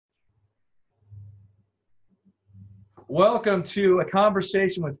Welcome to a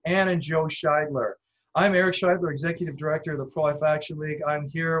conversation with Ann and Joe Scheidler. I'm Eric Scheidler, Executive Director of the Pro-Life Action League. I'm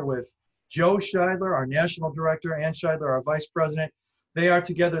here with Joe Scheidler, our National Director, Ann Scheidler, our Vice President. They are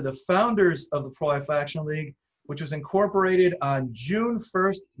together the founders of the Pro-Life Action League, which was incorporated on June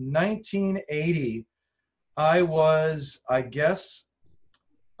 1st, 1980. I was, I guess,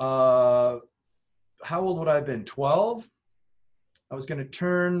 how old would I have been? 12? I was going to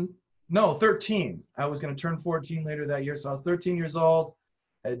turn, no, 13. I was going to turn 14 later that year. So I was 13 years old.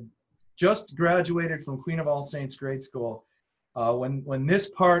 I had just graduated from Queen of All Saints Grade School when this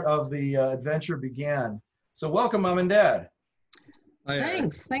part of the adventure began. So welcome, Mom and Dad. Hi,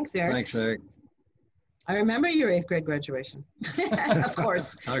 Thanks. Thanks, Eric. Thanks, Eric. I remember your 8th grade graduation, of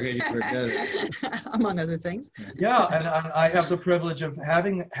course. How could you forget it? Among other things. Yeah, and I have the privilege of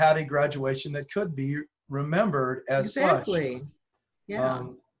having had a graduation that could be remembered as such. Exactly. Yeah.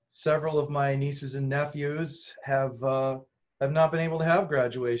 Several of my nieces and nephews have not been able to have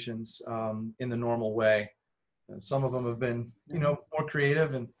graduations in the normal way. And some of them have been, more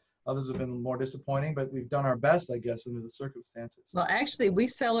creative, and others have been more disappointing. But we've done our best, I guess, under the circumstances. Well, actually, we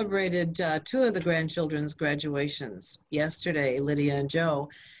celebrated 2 of the grandchildren's graduations yesterday, Lydia and Joe.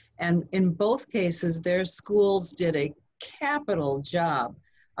 And in both cases, their schools did a capital job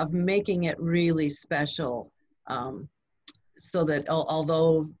of making it really special. So that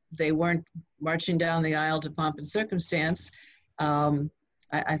although they weren't marching down the aisle to pomp and circumstance,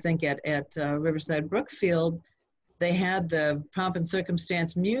 I think at Riverside Brookfield, they had the pomp and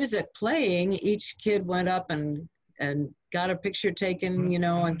circumstance music playing. Each kid went up and got a picture taken,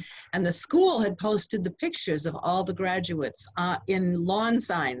 and the school had posted the pictures of all the graduates in lawn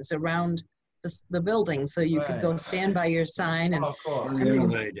signs around the building, so you could go stand by your sign. And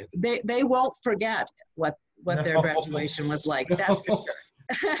they won't forget what their graduation was like. That's for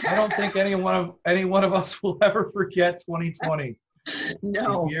sure. I don't think any one of us will ever forget 2020.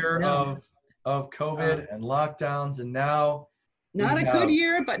 No. The year of COVID and lockdowns, and now not a good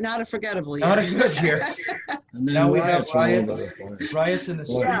year, but not a forgettable year. Not a good year. And then Now we have riots in the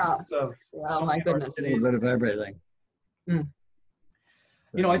streets of oh my goodness. a little bit of everything.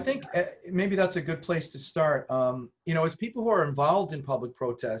 I think maybe that's a good place to start. As people who are involved in public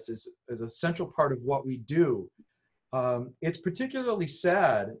protests as a central part of what we do, it's particularly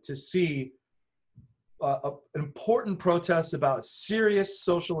sad to see important protests about serious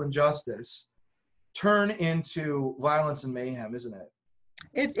social injustice turn into violence and mayhem, isn't it?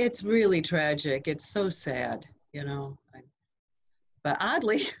 It's really tragic. It's so sad, But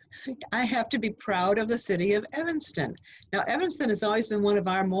oddly, I have to be proud of the city of Evanston. Now, Evanston has always been one of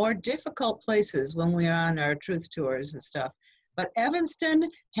our more difficult places when we are on our truth tours and stuff. But Evanston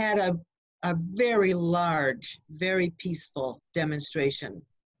had a very large, very peaceful demonstration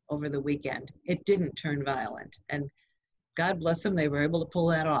over the weekend. It didn't turn violent. And God bless them, they were able to pull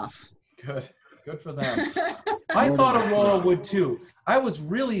that off. Good for them. I thought Aurora would too. I was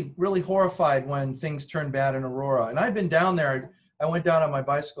really, really horrified when things turned bad in Aurora. And I'd been down there. I went down on my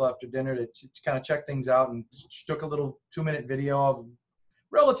bicycle after dinner to kind of check things out, and took a little 2-minute video of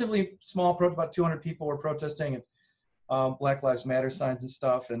relatively small, about 200 people were protesting, and Black Lives Matter signs and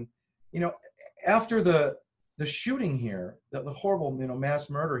stuff. And, after the shooting here, the horrible, mass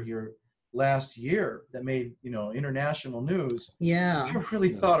murder here last year that made, international news. Yeah. I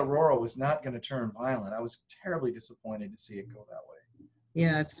really thought Aurora was not going to turn violent. I was terribly disappointed to see it go that way.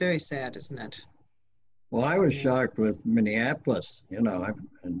 Yeah, it's very sad, isn't it? Well, I was shocked with Minneapolis,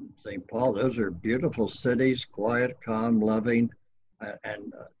 and St. Paul. Those are beautiful cities, quiet, calm, loving,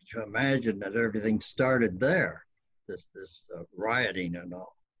 and to imagine that everything started there, this rioting and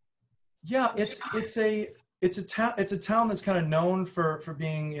all. Yeah, it's a town that's kind of known for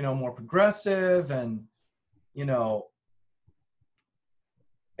being more progressive and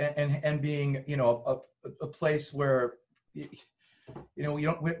and being a place where we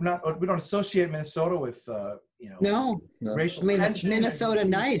don't associate Minnesota with No. racial I mean, tension. Minnesota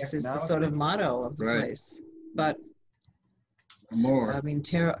nice is the sort of motto of the place, but More. I mean,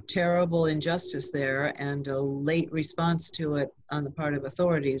 terrible injustice there, and a late response to it on the part of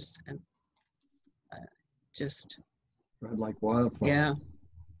authorities, and just Spread like wildfire. yeah.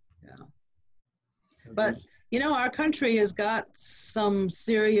 But our country has got some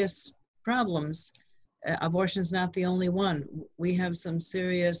serious problems. Abortion's not the only one. We have some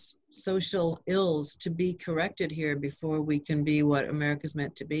serious social ills to be corrected here before we can be what America's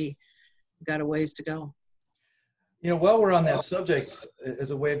meant to be. We've got a ways to go. While we're on that subject,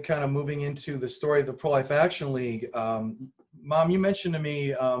 as a way of kind of moving into the story of the Pro-Life Action League, Mom, you mentioned to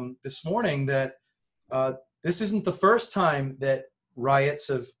me this morning that this isn't the first time that riots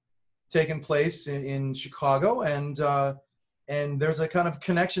have taken place in Chicago, and there's a kind of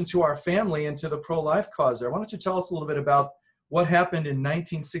connection to our family and to the pro-life cause there. Why don't you tell us a little bit about what happened in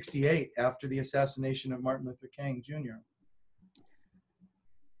 1968 after the assassination of Martin Luther King Jr.?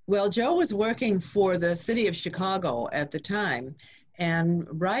 Well, Joe was working for the city of Chicago at the time, and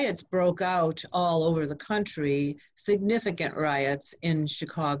riots broke out all over the country, significant riots in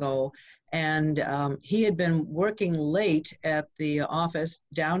Chicago. And he had been working late at the office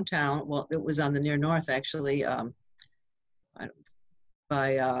downtown. Well, it was on the near north, actually,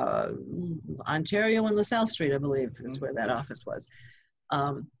 by Ontario and LaSalle Street, I believe, is where that office was.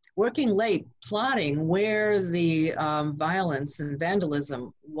 Working late, plotting where the violence and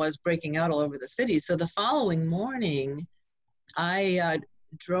vandalism was breaking out all over the city. So the following morning, I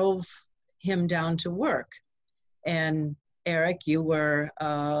drove him down to work. And Eric, you were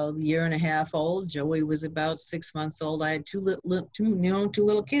a year and a half old. Joey was about 6 months old. I had two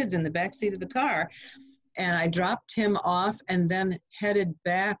little kids in the back seat of the car. And I dropped him off and then headed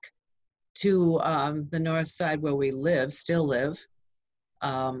back to the north side where we still live,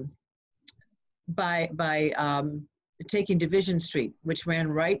 by taking Division Street, which ran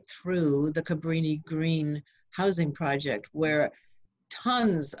right through the Cabrini Green housing project, where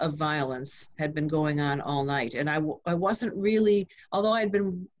tons of violence had been going on all night. And I wasn't really, although I'd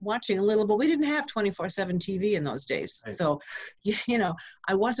been watching a little, but we didn't have 24/7 TV in those days. Right. So, you know,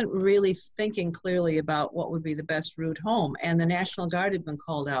 I wasn't really thinking clearly about what would be the best route home. And the National Guard had been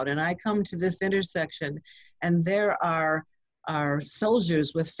called out. And I come to this intersection, and there are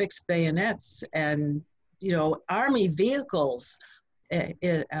soldiers with fixed bayonets and, you know, army vehicles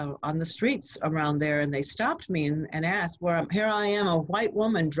on the streets around there. And they stopped me and asked, here I am, a white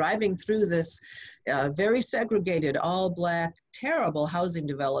woman driving through this very segregated, all black, terrible housing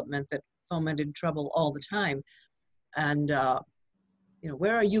development that fomented trouble all the time. And, you know,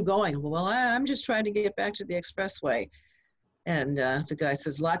 where are you going? Well, I'm just trying to get back to the expressway. And the guy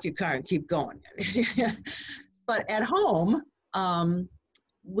says, lock your car and keep going. But at home,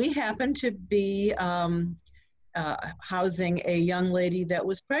 we happened to be housing a young lady that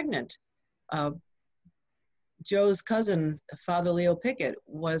was pregnant. Joe's cousin, Father Leo Pickett,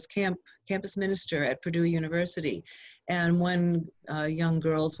 was campus minister at Purdue University. And when young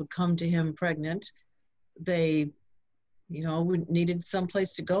girls would come to him pregnant, they, you know, needed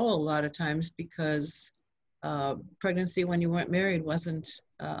someplace to go a lot of times because pregnancy when you weren't married wasn't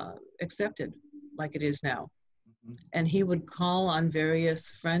accepted like it is now. And he would call on various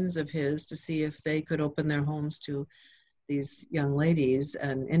friends of his to see if they could open their homes to these young ladies.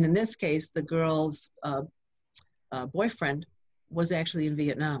 And in this case, the girl's boyfriend was actually in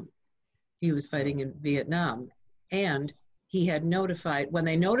Vietnam. He was fighting in Vietnam. And he had when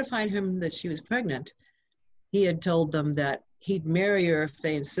they notified him that she was pregnant, he had told them that he'd marry her if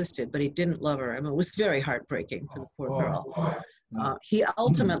they insisted, but he didn't love her. I mean, it was very heartbreaking for the poor girl. He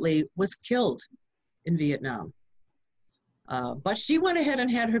ultimately was killed in Vietnam. But she went ahead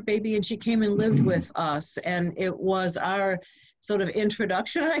and had her baby, and she came and lived with us. And it was our sort of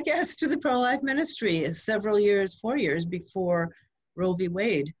introduction, I guess, to the pro-life ministry 4 years before Roe v.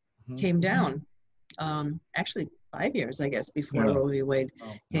 Wade came down. Actually, 5 years, I guess, before Roe v. Wade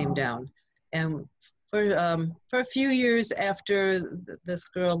came down. And for a few years after this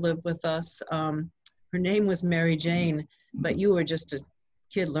girl lived with us, her name was Mary Jane, but you were just a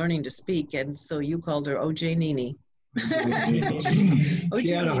kid learning to speak, and so you called her O.J. Nene. She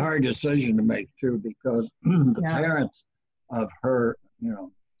had a hard decision to make too, because the parents of her, you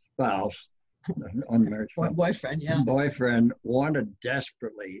know, spouse, unmarried boyfriend wanted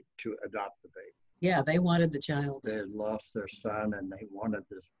desperately to adopt the baby. Yeah, they wanted the child. They had lost their son, and they wanted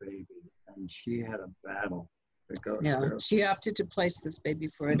this baby, and she had a battle to go through. She opted to place this baby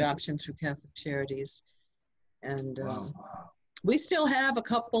for adoption through Catholic Charities, and. We still have a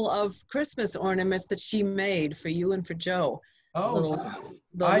couple of Christmas ornaments that she made for you and for Joe. Oh,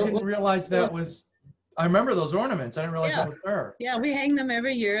 I didn't realize that was, I remember those ornaments. I didn't realize that was her. Yeah, we hang them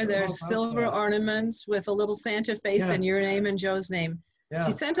every year. They're silver ornaments with a little Santa face and your name and Joe's name. Yeah.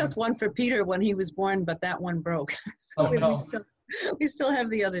 She sent us one for Peter when he was born, but that one broke. So we still have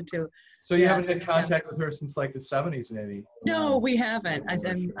the other two. So you haven't had contact with her since like the 70s, maybe? No, we haven't.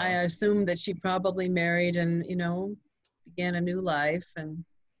 I assume that she probably married and, you know, began a new life, and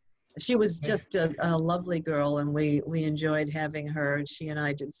she was just a lovely girl, and we enjoyed having her, and she and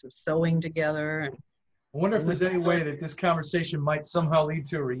I did some sewing together. And I wonder if there's any way that this conversation might somehow lead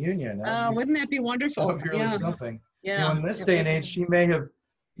to a reunion. Wouldn't that be wonderful? That would be really something. Yeah. You know, in this day and age, she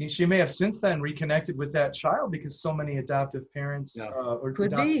may have since then reconnected with that child, because so many adoptive parents or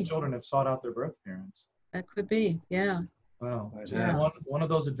adoptive children have sought out their birth parents. That could be, yeah. Wow. I Just Yeah. one of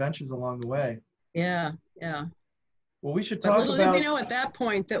those adventures along the way. Yeah, yeah. Well, we should But talk little did about. we know at that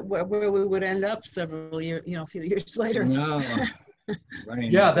point that where we would end up several years, a few years later. No,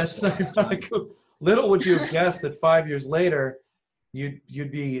 running Yeah, out of that's time. little would you have guessed that 5 years later,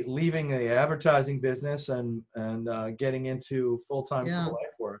 you'd be leaving the advertising business and getting into full-time Yeah.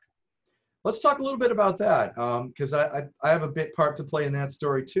 pro-life work. Let's talk a little bit about that, because I have a bit part to play in that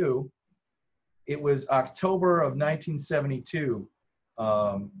story too. It was October of 1972.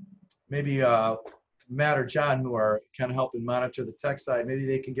 Maybe Matt or John, who are kind of helping monitor the tech side, maybe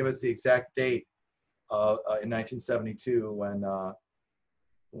they can give us the exact date in 1972 when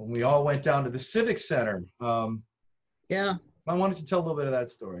we all went down to the Civic Center. Yeah. I wanted to tell a little bit of that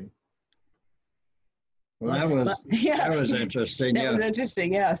story. Well, Yeah. that was interesting. That Yeah. was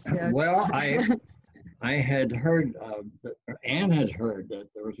interesting. Yes. Yeah. Well, I had heard, Ann had heard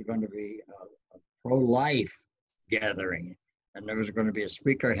that there was going to be a pro-life gathering, and there was going to be a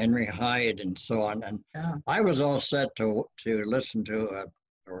speaker, Henry Hyde, and so on. And Yeah. I was all set to listen to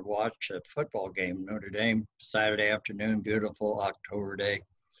or watch a football game, Notre Dame, Saturday afternoon, beautiful October day.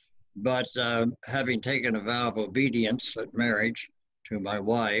 But having taken a vow of obedience at marriage to my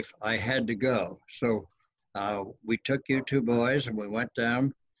wife, I had to go. So we took you two boys and we went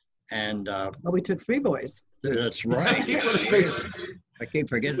down. And Well, we took 3 boys. that's right. I keep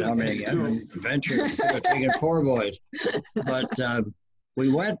forgetting how many adventures. I've taken 4 boys. But we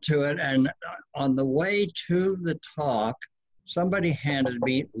went to it, and on the way to the talk, somebody handed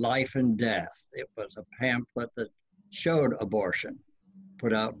me Life and Death. It was a pamphlet that showed abortion,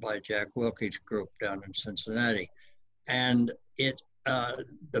 put out by Jack Wilkie's group down in Cincinnati. And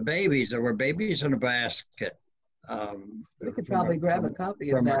the babies, there were babies in a basket. We could probably grab a copy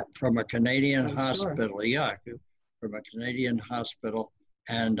of that. From a Canadian Sure. hospital, yeah, from a Canadian hospital.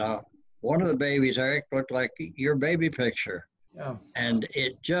 And one of the babies, Eric, looked like your baby picture. Yeah. And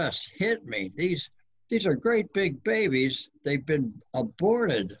it just hit me. These are great big babies. They've been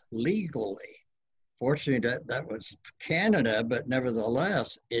aborted legally. Fortunately, that was Canada, but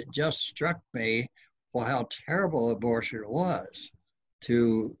nevertheless, it just struck me how terrible abortion was,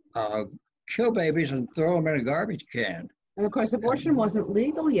 to kill babies and throw them in a garbage can. And of course, abortion wasn't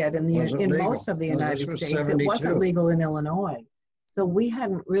legal yet in most of the United States. It wasn't legal in Illinois. So we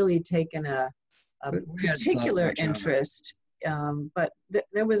hadn't really taken a particular interest. But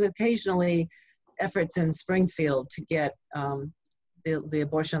there was occasionally efforts in Springfield to get the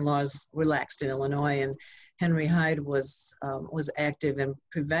abortion laws relaxed in Illinois, and Henry Hyde was active in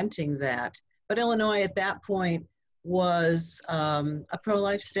preventing that. But Illinois at that point was a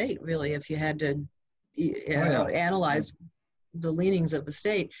pro-life state, really. If you had to analyze the leanings of the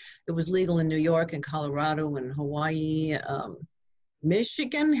state, it was legal in New York and Colorado and Hawaii.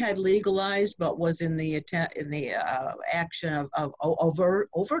 Michigan had legalized, but was in the action of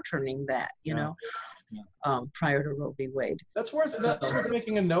overturning that, prior to Roe v. Wade. That's worth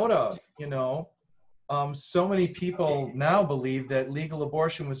making a note of. So many people now believe that legal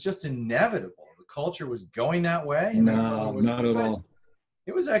abortion was just inevitable. The culture was going that way. And no, not at all.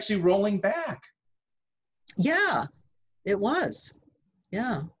 It was actually rolling back. Yeah, it was.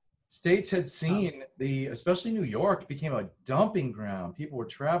 Yeah. States had seen especially New York became a dumping ground. People were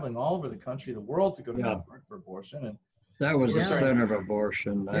traveling all over the country, the world, to go to New York for abortion. And that was the center of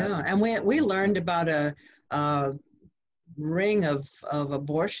abortion. Yeah, and we learned about a ring of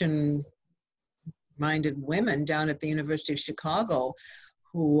abortion-minded women down at the University of Chicago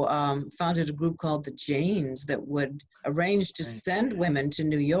who founded a group called the Janes that would arrange to send women to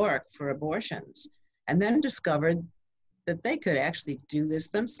New York for abortions, and then discovered that they could actually do this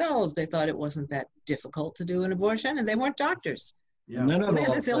themselves. They thought it wasn't that difficult to do an abortion, and they weren't doctors. Yeah. So they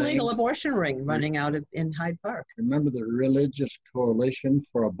had this illegal abortion ring running out in Hyde Park. Remember the Religious Coalition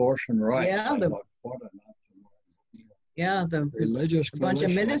for Abortion Rights? Yeah, the religious a bunch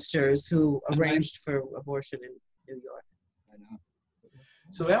of ministers who arranged for abortion in New York. I know.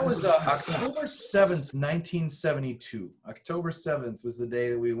 So that was October 7th, 1972. October 7th was the day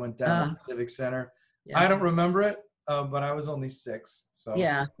that we went down to the Civic Center. Yeah. I don't remember it, but I was only 6. So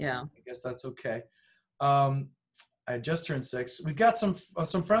yeah. I guess that's okay. I just turned 6. We've got some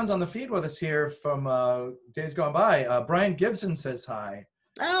friends on the feed with us here from days gone by. Brian Gibson says hi.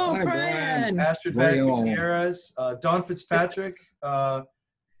 Oh, hi, Brian. Astrid Gutierrez, Don Fitzpatrick.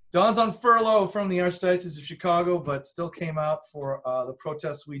 Don's on furlough from the Archdiocese of Chicago, but still came out for the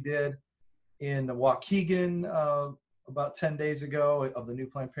protests we did in Waukegan about 10 days ago of the new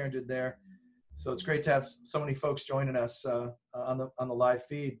Planned Parenthood there. So it's great to have so many folks joining us on the live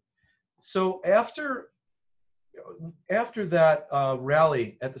feed. So after that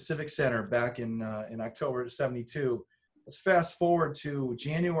rally at the Civic Center back in October '72, let's fast forward to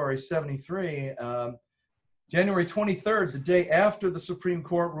January 73. January 23rd, the day after the Supreme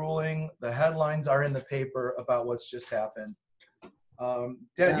Court ruling, the headlines are in the paper about what's just happened.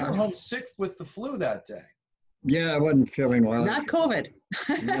 Dad, you were home sick with the flu that day. Yeah, I wasn't feeling well. Not COVID.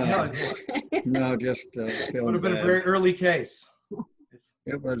 No, just feeling Would have been bad. a very early case.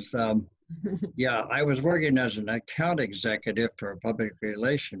 It was, yeah, I was working as an account executive for a public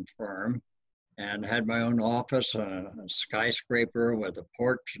relations firm and had my own office on a skyscraper with a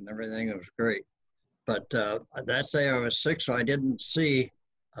porch and everything. It was great. But that day I was sick, so I didn't see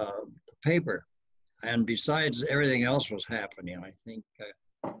the paper. And besides, everything else was happening. I think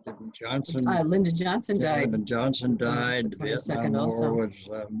Lyndon Johnson died. Lyndon Johnson died. The 22nd Vietnam War also. was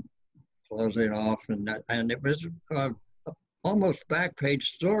closing off, and it was almost back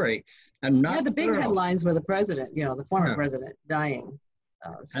page story. And not Yeah, the big thorough. headlines were the president, the former Yeah. president dying.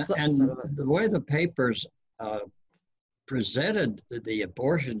 And the way the papers presented the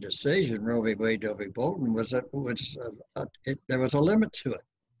abortion decision, Roe v. Wade, Doe v. Bolton, was that there was a limit to it.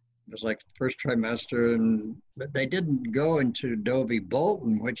 It was like first trimester, but they didn't go into Doe v.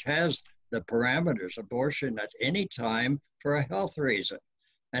 Bolton, which has the parameters, abortion at any time for a health reason.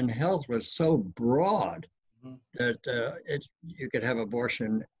 And health was so broad that you could have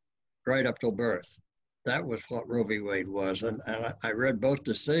abortion right up till birth. That was what Roe v. Wade was. And I read both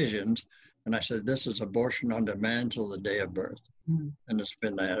decisions, and I said, this is abortion on demand till the day of birth. And it's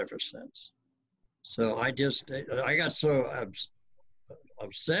been that ever since. So I got so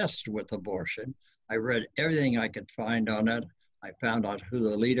obsessed with abortion. I read everything I could find on it. I found out who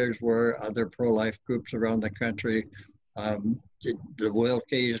the leaders were, other pro-life groups around the country. The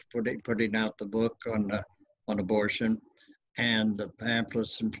Wilkies putting out the book on abortion, and the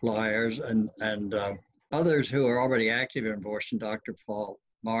pamphlets and flyers, and others who are already active in abortion. Dr. Paul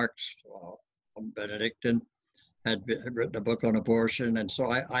Marks, Benedictine, had written a book on abortion. And so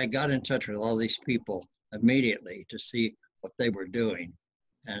I got in touch with all these people immediately to see what they were doing.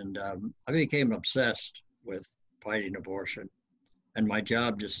 And I became obsessed with fighting abortion. And my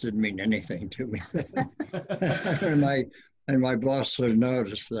job just didn't mean anything to me. and my boss sort of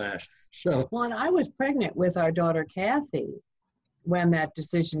noticed that. So, well, and I was pregnant with our daughter, Kathy, when that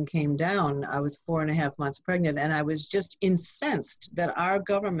decision came down. I was 4.5 months pregnant, and I was just incensed that our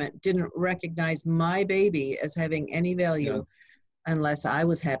government didn't recognize my baby as having any value unless I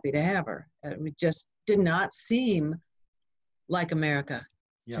was happy to have her. It just did not seem like America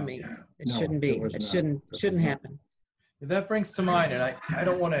to me. It shouldn't be. It shouldn't happen. That brings to mind, and I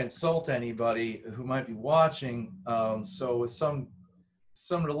don't want to insult anybody who might be watching, so with some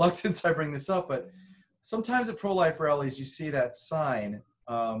reluctance I bring this up, but sometimes at pro-life rallies you see that sign.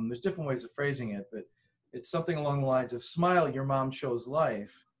 There's different ways of phrasing it, but it's something along the lines of "Smile, your mom chose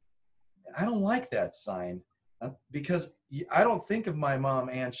life." I don't like that sign because I don't think of my mom,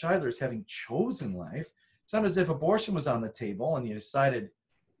 Ann Scheidler, as having chosen life. It's not as if abortion was on the table and you decided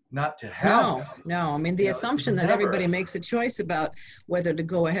not to have. No. I mean, the assumption that everybody makes a choice about whether to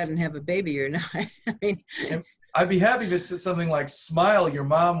go ahead and have a baby or not. I mean, I'd be happy if it said something like, "Smile, your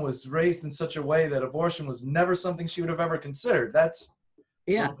mom was raised in such a way that abortion was never something she would have ever considered." That's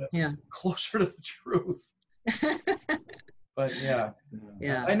closer to the truth. But yeah.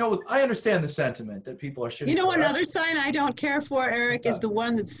 I understand the sentiment that people are shooting. You know, another sign I don't care for, Eric, is the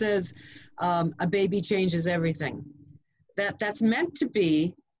one that says a baby changes everything. That's meant to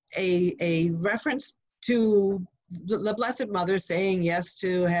be a reference to the Blessed Mother saying yes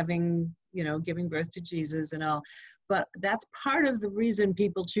to having, giving birth to Jesus and all. But that's part of the reason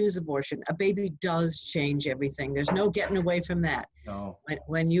people choose abortion. A baby does change everything. There's no getting away from that. No.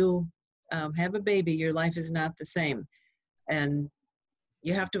 When you have a baby, your life is not the same. And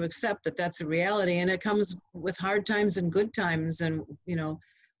you have to accept that that's a reality. And it comes with hard times and good times and,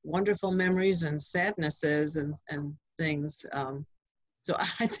 wonderful memories and sadnesses and things. So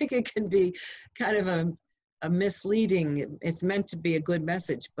I think it can be kind of a misleading. It's meant to be a good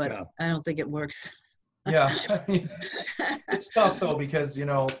message, but I don't think it works. I mean, it's tough though, because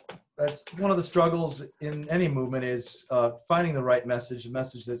that's one of the struggles in any movement is finding the right message, a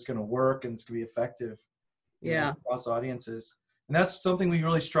message that's going to work and it's going to be effective across audiences. And that's something we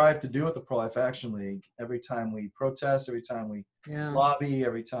really strive to do at the Pro-Life Action League. Every time we protest, every time we lobby,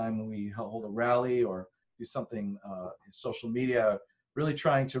 every time we hold a rally or do something in social media, really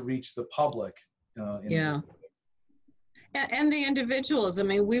trying to reach the public. And the individuals. I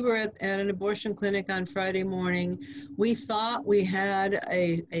mean, we were at an abortion clinic on Friday morning. We thought we had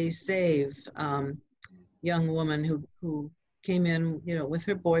a save young woman who came in, with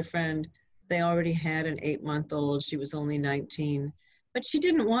her boyfriend. They already had an 8-month-old. She was only 19, but she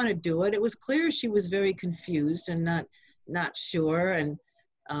didn't want to do it. It was clear she was very confused and not not sure. And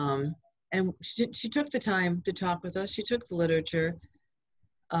she took the time to talk with us. She took the literature.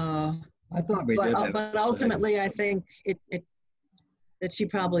 I thought we did have But to say. ultimately, I think that she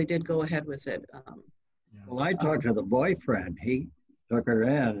probably did go ahead with it. Well, I talked to the boyfriend. He took her in,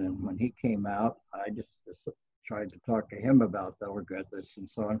 and when he came out, I just tried to talk to him about the this and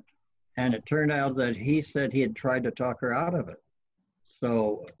so on. And it turned out that he said he had tried to talk her out of it.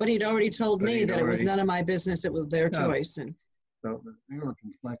 So, but he'd already told me that it was already- none of my business. It was their No. choice, and so they were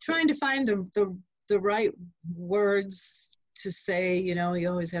conflicted. trying to find the right words to say. You know, you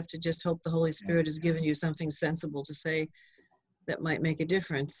always have to just hope the Holy Spirit has given you something sensible to say that might make a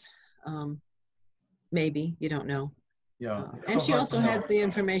difference. Maybe, you don't know. Yeah. And So she hard also to know. had the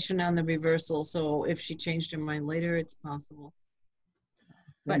information on the reversal, so if she changed her mind later, it's possible.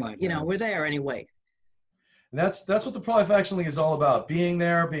 They But, might you know, have. we're there anyway. And that's what the Pro-Life Action League is all about. Being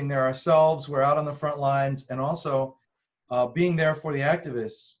there ourselves. We're out on the front lines, and also being there for the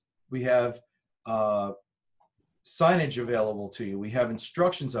activists. We have signage available to you. We have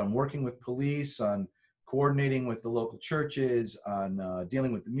instructions on working with police, on coordinating with the local churches, on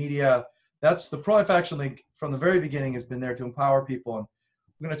dealing with the media. That's the Pro-Life Action League from the very beginning has been there to empower people. And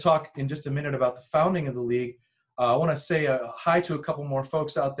we're going to talk in just a minute about the founding of the league. I want to say hi to a couple more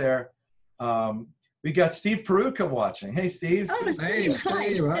folks out there. We got Steve Peruka watching. Hey, Steve. Oh, Hey, Steve,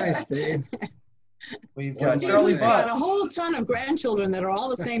 Steve. Hi, Steve. We've got Steve, Charlie who's got a Butts. whole ton of grandchildren that are all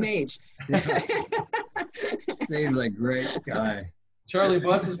the same age. Steve's a great guy. Charlie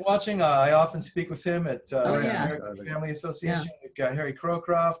Butts is watching. I often speak with him at Oh, yeah. American Family Association. We've got Harry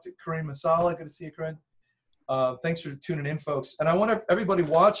Crowcroft, Kareem Masala. Good to see you, Kareem. Thanks for tuning in, folks. And I want everybody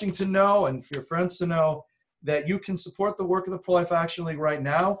watching to know, and for your friends to know, that you can support the work of the Pro-Life Action League right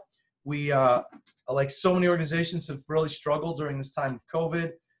now. We, like so many organizations, have really struggled during this time of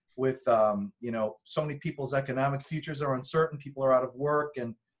COVID with, you know, so many people's economic futures are uncertain. People are out of work,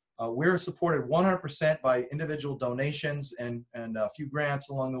 and we're supported 100% by individual donations and a few grants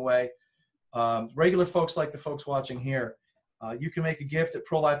along the way. Regular folks like the folks watching here, you can make a gift at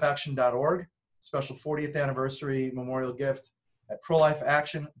prolifeaction.org, special 40th anniversary memorial gift at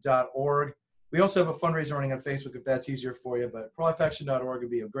prolifeaction.org. We also have a fundraiser running on Facebook if that's easier for you, but prolifeaction.org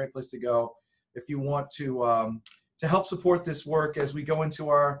would be a great place to go if you want to help support this work as we go into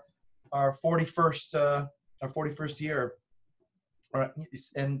our 41st year.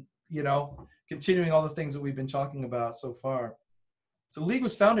 And, you know, continuing all the things that we've been talking about so far. So the league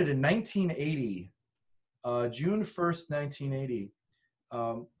was founded in 1980, June 1st, 1980.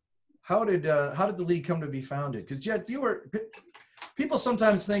 How did the league come to be founded? Because Jet, people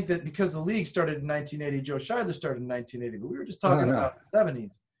sometimes think that because the league started in 1980, Joe Scheidler started in 1980, but we were just talking about the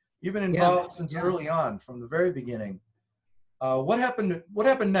 70s. You've been involved since early on, from the very beginning. What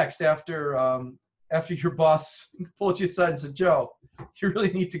happened next after your boss pulled you aside and said, Joe, you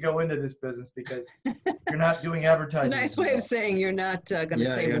really need to go into this business because you're not doing advertising? It's a nice way of saying you're not going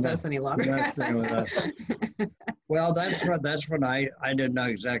to stay with us any longer. You're not staying with us. Well, that's when I didn't know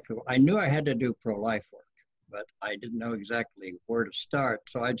exactly. I knew I had to do pro-life work, but I didn't know exactly where to start.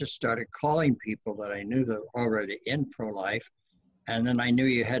 So I just started calling people that I knew that were already in pro-life. And then I knew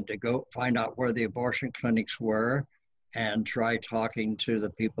you had to go find out where the abortion clinics were and try talking to the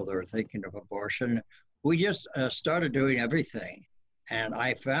people that were thinking of abortion. We just started doing everything. And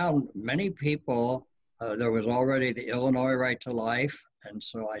I found many people, there was already the Illinois Right to Life, and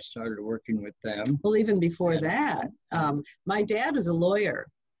so I started working with them. Well, even before that, my dad was a lawyer,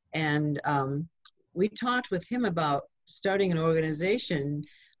 and we talked with him about starting an organization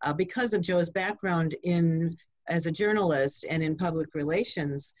because of Joe's background as a journalist and in public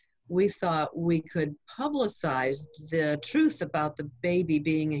relations. We thought we could publicize the truth about the baby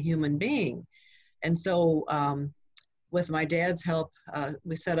being a human being. And so with my dad's help,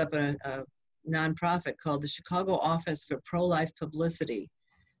 we set up a nonprofit called the Chicago Office for Pro-Life Publicity.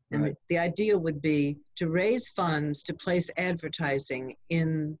 And Right. the idea would be to raise funds to place advertising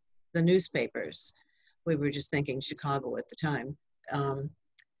in the newspapers. We were just thinking Chicago at the time.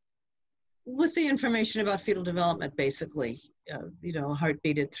 With the information about fetal development, basically, you know,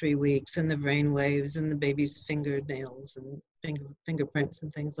 heartbeat at 3 weeks and the brain waves and the baby's fingernails and fingerprints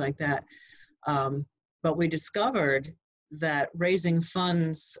and things like that. But we discovered that raising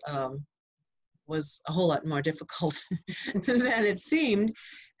funds was a whole lot more difficult than it seemed.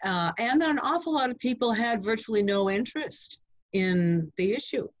 And that an awful lot of people had virtually no interest in the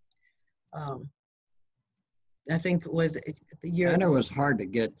issue. I think it was the year. And it was hard to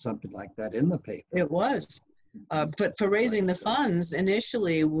get something like that in the paper. It was. But for raising the funds,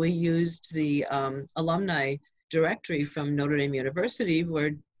 initially we used the alumni directory from Notre Dame University,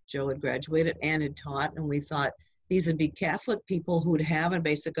 where Joe had graduated and had taught, and we thought these would be Catholic people who would have a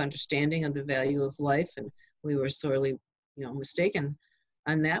basic understanding of the value of life, and we were sorely, mistaken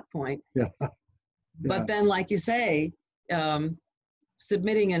on that point. Yeah. But then, like you say,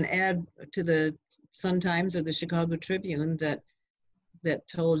 submitting an ad to the Sun-Times or the Chicago Tribune that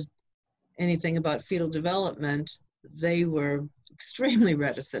told anything about fetal development, they were extremely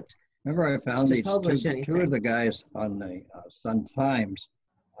reticent. Remember, I found to these publish two anything. of the guys on the Sun-Times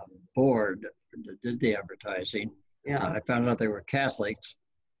board that did the advertising. Yeah. I found out they were Catholics,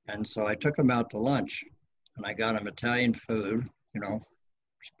 and so I took them out to lunch, and I got them Italian food,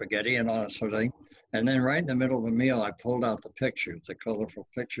 spaghetti and all that sort of thing. And then right in the middle of the meal, I pulled out the pictures, the colorful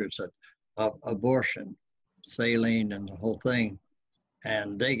pictures of abortion, saline, and the whole thing.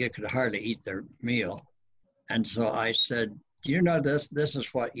 And they could hardly eat their meal. And so I said, do you know this? This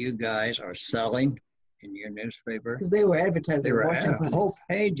is what you guys are selling in your newspaper. Because they were advertising They were abortion a whole clinics.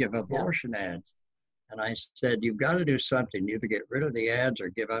 page of abortion ads. And I said, you've got to do something. Either get rid of the ads or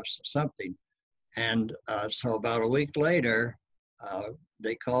give us something. And so about a week later,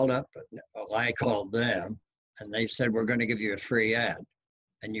 they called up, well, I called them, and they said, we're going to give you a free ad.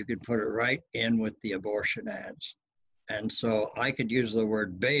 And you can put it right in with the abortion ads. And so I could use the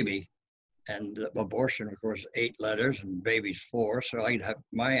word baby, and abortion, of course, 8 letters, and baby's 4. So I'd have,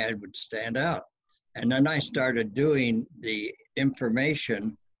 my ad would stand out. And then I started doing the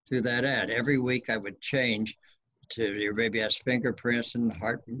information through that ad. Every week I would change to your baby has fingerprints and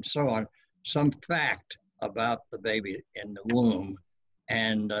heart and so on, some fact about the baby in the womb.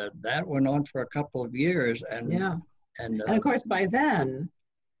 And that went on for a couple of years. And of course, by then,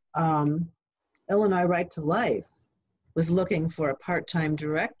 Illinois Right to Life was looking for a part-time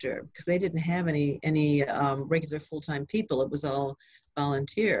director because they didn't have any regular full-time people. It was all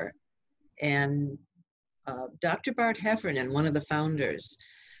volunteer. And Dr. Bart Heffernan, one of the founders,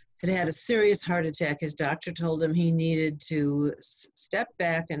 had a serious heart attack. His doctor told him he needed to step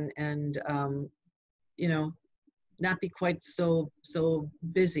back and not be quite so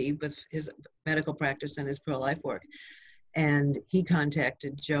busy with his medical practice and his pro-life work. And he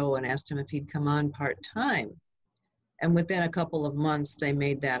contacted Joe and asked him if he'd come on part-time. And within a couple of months, they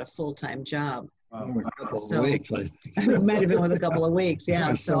made that a full-time job. a couple of weeks. It might have been with a couple of weeks,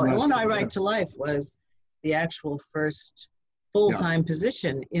 yeah. So Illinois Right to to Life was the actual first full-time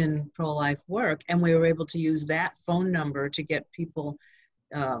position in pro-life work, and we were able to use that phone number to get people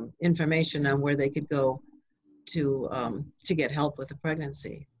information on where they could go to get help with the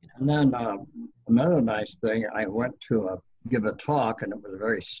pregnancy. And then another nice thing, I went to give a talk, and it was a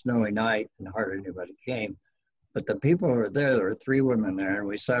very snowy night, and hardly anybody came. But the people who were there were 3 women there, and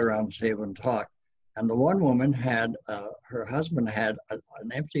we sat around the table and talked. And the one woman had, her husband had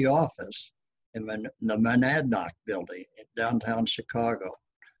an empty office in the Monadnock building in downtown Chicago.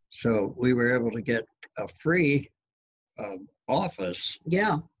 So we were able to get a free office.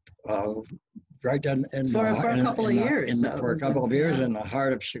 Yeah. Right down in for a couple of years. For a couple of years in the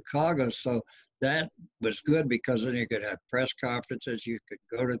heart of Chicago. So that was good because then you could have press conferences, you could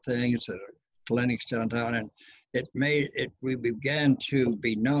go to things, clinics downtown, and we began to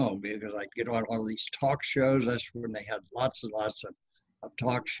be known because I'd get on one of these talk shows. That's when they had lots and lots of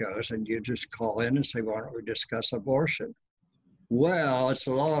talk shows, and you just call in and say, why don't we discuss abortion? Well, it's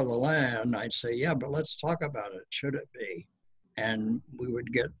the law of the land. I'd say, yeah, but let's talk about it. Should it be? And we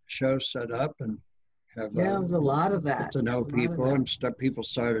would get shows set up and have it was a lot of that. To know people, and people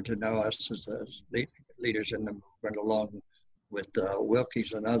started to know us as the leaders in the movement, along with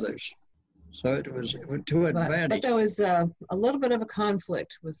Wilkie's and others. So it was to advantage. But there was a little bit of a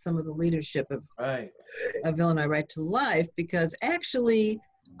conflict with some of the leadership of Illinois Right to Life, because actually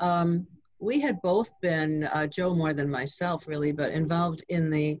we had both been, Joe more than myself really, but involved in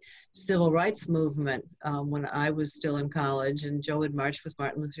the civil rights movement when I was still in college, and Joe had marched with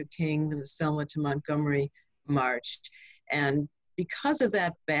Martin Luther King in the Selma to Montgomery march. And because of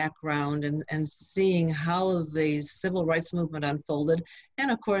that background and seeing how the civil rights movement unfolded, and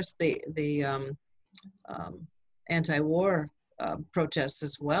of course the anti-war protests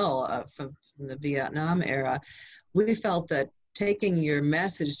as well from the Vietnam era, we felt that taking your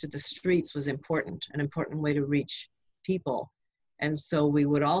message to the streets was important, an important way to reach people. And so we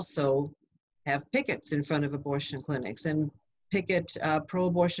would also have pickets in front of abortion clinics and picket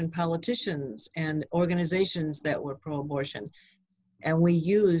pro-abortion politicians and organizations that were pro-abortion. And we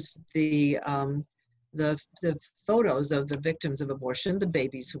used the photos of the victims of abortion, the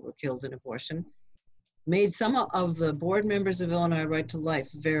babies who were killed in abortion, made some of the board members of Illinois Right to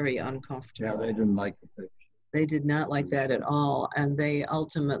Life very uncomfortable. Yeah, they didn't like the picture. They did not like that at all, and they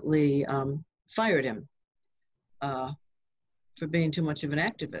ultimately fired him for being too much of an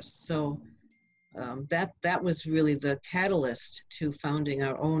activist. So that was really the catalyst to founding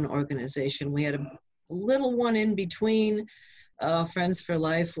our own organization. We had a little one in between, Friends for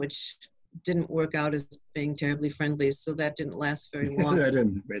Life, which didn't work out as being terribly friendly, so that didn't last very long. That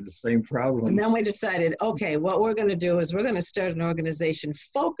didn't be the same problem. And then we decided, okay, what we're going to do is we're going to start an organization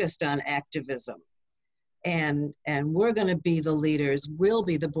focused on activism. And we're going to be the leaders. We'll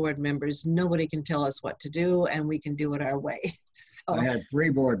be the board members. Nobody can tell us what to do, and we can do it our way. So, I had 3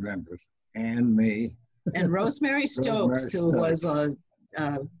 board members, and me. And Rosemary Stokes, who was a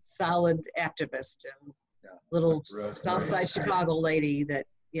solid activist, and little Southside Chicago lady that,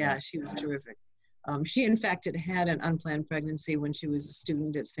 yeah, she was terrific. She, in fact, had an unplanned pregnancy when she was a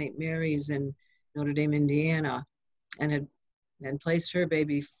student at St. Mary's in Notre Dame, Indiana, and had placed her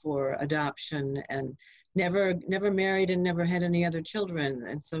baby for adoption, and never married and never had any other children.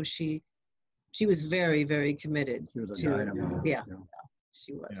 And so she was very, very committed. She was a to, dynamo. yeah,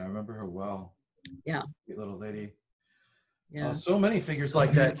 she was. Yeah, I remember her well. Yeah. Sweet little lady. Yeah. So many figures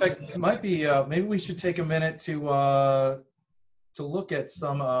like that. In fact, it might be, maybe we should take a minute to look at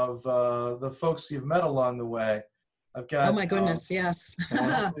some of the folks you've met along the way. I've got. Oh my goodness, yes.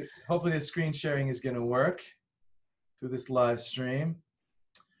 Hopefully the screen sharing is going to work through this live stream.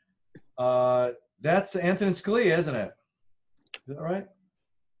 That's Antonin Scalia, isn't it? Is that right?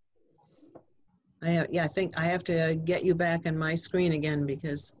 I think I have to get you back on my screen again,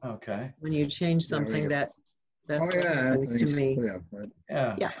 because when you change something, that's what happens to me.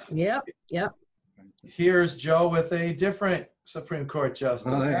 Yeah. Here's Joe with a different Supreme Court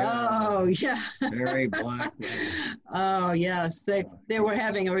justice. Oh yeah. Harry Blackmun. Oh yes, they were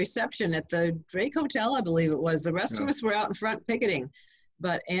having a reception at the Drake Hotel, I believe it was. The rest of us were out in front picketing,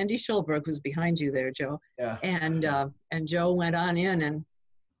 but Andy Schulberg was behind you there, Joe. Yeah. And Joe went on in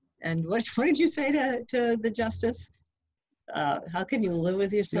and what did you say to the justice? How can you live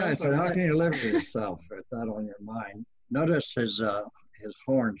with yourself? Yeah, I said, how can you live with yourself? Is that on your mind? Notice his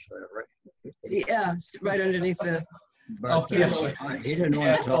horns there, right? Yeah, right underneath the. But he didn't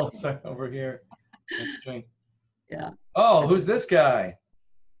want to talk. Over here. Yeah. Oh, who's this guy?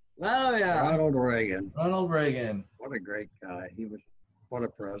 Oh yeah. Ronald Reagan. Ronald Reagan. What a great guy. What a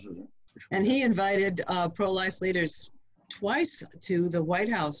president. And he invited pro-life leaders twice to the White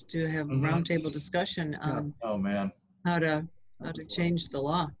House to have a roundtable discussion on how to change the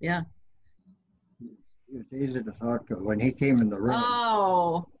law. Yeah. He was easy to talk to. When he came in the room.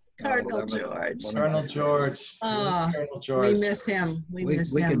 Oh, Cardinal George. Cardinal George. Cardinal George. We miss him. We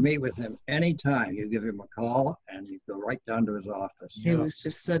could meet with him anytime. You give him a call and you go right down to his office. He was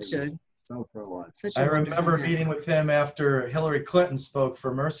just such a pro-life. I remember meeting with him after Hillary Clinton spoke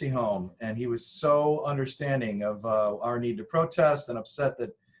for Mercy Home, and he was so understanding of our need to protest and upset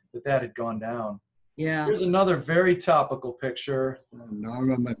that had gone down. Yeah. Here's another very topical picture.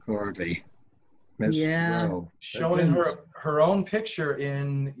 Norma McCorvey. Showing her own picture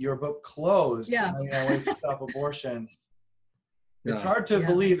in your book Closed. Yeah. Ways to Stop Abortion. It's hard to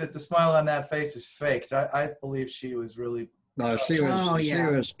believe that the smile on that face is faked. I believe she was really. No, she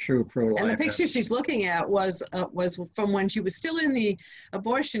was true pro-life. And the picture she's looking at was from when she was still in the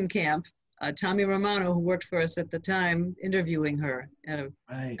abortion camp. Tommy Romano, who worked for us at the time, interviewing her at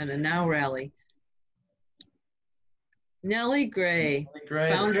a Now rally. Nellie Gray,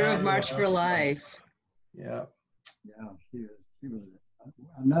 founder of March for Life. Yeah. Yeah, she was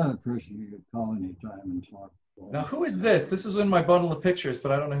another person you could call anytime and talk to. Now, who is this? This is in my bundle of pictures,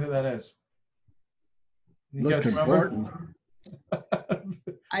 but I don't know who that is. You guys remember?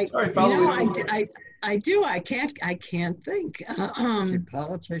 I do. I can't think. Is she a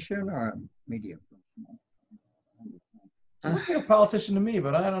politician or a media person? Looks like a politician to me,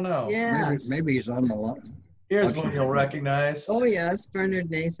 but I don't know. Yeah. Maybe he's on the line. Here's one you'll recognize. Oh yes,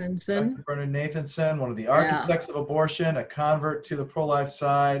 Bernard Nathanson. Bernard Nathanson, one of the architects of abortion, a convert to the pro-life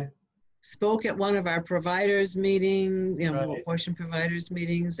side. Spoke at one of our providers meetings, abortion providers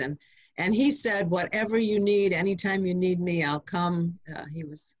meetings, and he said, whatever you need, anytime you need me, I'll come. He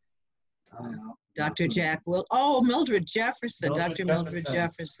was Dr. Jack Will. Oh, Mildred Jefferson, Dr. Mildred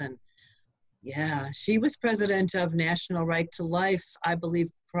Jefferson. Yeah, she was president of National Right to Life, I believe,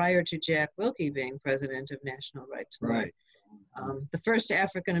 prior to Jack Wilkie being president of National Right to Life. The first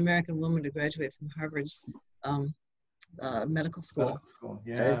African-American woman to graduate from Harvard's medical school.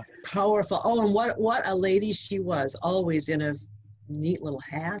 Yeah. Powerful. Oh, and what a lady she was, always in a neat little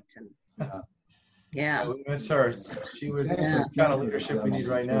hat. And yeah. We miss her. She was the kind of leadership we need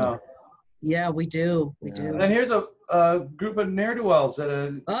right now. Yeah, we do. We do. And here's a group of ne'er-do-wells at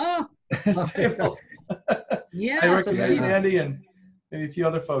a table. Yeah. I recognize Andy and maybe a few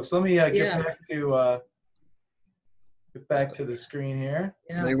other folks. Let me get back to Get back to the screen here.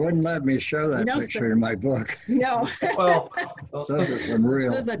 Yeah. They wouldn't let me show that No, picture sir. in my book. No. Well, Those are some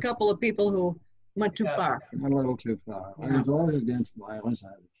real. There's a couple of people who went too Yeah. far. Went a little too far. I Yeah. was always against violence. I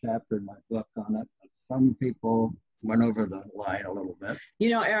have a chapter in my book on it. But some people went over the line a little bit.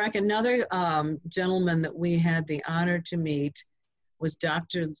 You know, Eric, another gentleman that we had the honor to meet was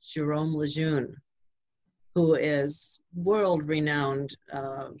Dr. Jerome Lejeune, who is world-renowned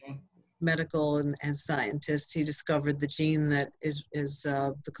medical and scientist. He discovered the gene that is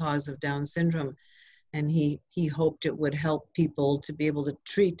the cause of Down syndrome, and he hoped it would help people to be able to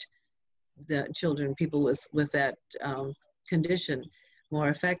treat the children, people with that condition more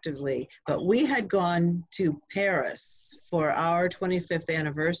effectively. But we had gone to Paris for our 25th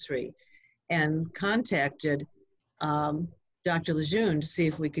anniversary and contacted Dr. Lejeune to see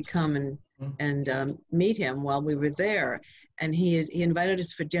if we could come and meet him while we were there. And he invited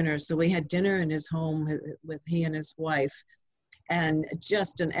us for dinner. So we had dinner in his home with he and his wife, and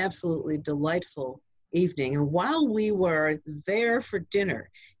just an absolutely delightful evening. And while we were there for dinner,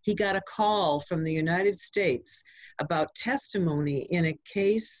 he got a call from the United States about testimony in a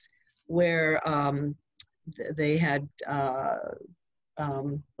case where they had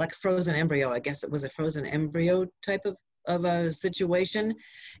like a frozen embryo. I guess it was a frozen embryo type of a situation,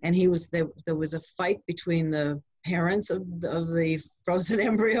 and there was a fight between the parents of the frozen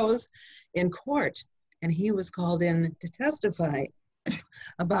embryos in court, and he was called in to testify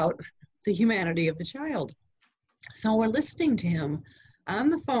about the humanity of the child. So we're listening to him on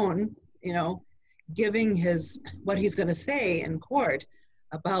the phone, you know, giving what he's going to say in court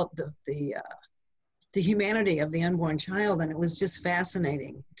about the humanity of the unborn child, and it was just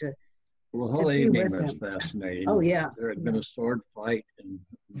fascinating to. Well, the whole evening was fascinating. Oh yeah. There had been a sword fight in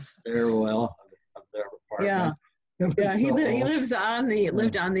the stairwell of their apartment. Yeah, he lived on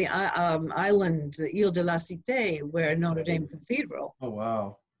the island, Ile de la Cité, where Notre Dame Cathedral. Oh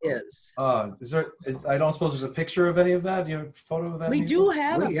wow. Is I don't suppose there's a picture of any of that? Do you have a photo of that? We do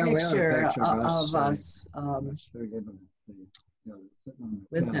have a picture of us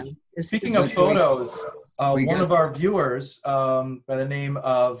with him. Speaking of photos, one of our viewers by the name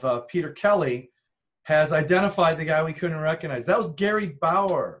of Peter Kelly has identified the guy we couldn't recognize. That was Gary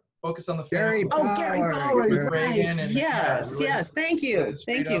Bauer. Focus on the Gary family. Gary Bauer, With right. Reagan and, Yes, really yes. Thank you.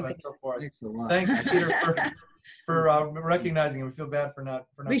 Thank you. And so forth. Thanks a lot. Thanks, Peter, for recognizing him. We feel bad for not.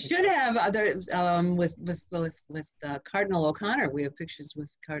 We should have other with Cardinal O'Connor. We have pictures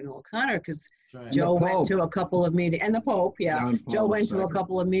with Cardinal O'Connor because right. Joe went to a couple of meetings, and the Pope, yeah. Joe went to a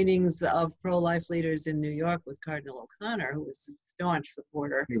couple of meetings of pro-life leaders in New York with Cardinal O'Connor, who was a staunch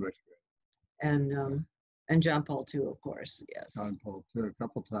supporter. He was great. And John Paul too, of course. Yes. John Paul too. A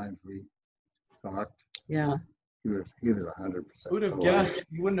couple times we talked. Yeah. He was 100%. Who would have guessed?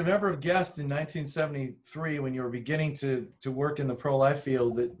 You wouldn't have ever have guessed in 1973 when you were beginning to work in the pro-life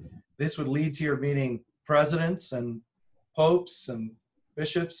field that this would lead to your meeting presidents and popes and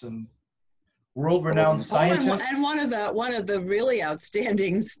bishops and world-renowned scientists. And one of the really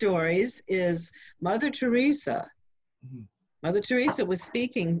outstanding stories is Mother Theresa. Mm-hmm. Mother Theresa was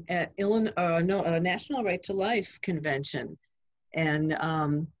speaking at National Right to Life convention, and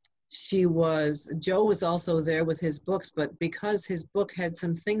Joe was also there with his books, but because his book had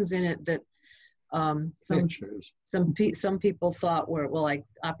some things in it that some people thought were, well, like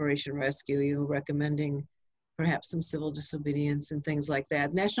Operation Rescue, you were recommending perhaps some civil disobedience and things like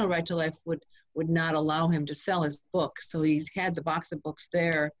that. National Right to Life would not allow him to sell his book, so he had the box of books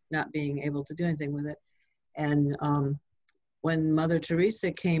there, not being able to do anything with it. And when Mother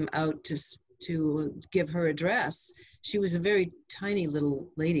Theresa came out to give her address, she was a very tiny little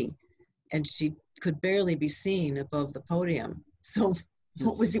lady, and she could barely be seen above the podium. So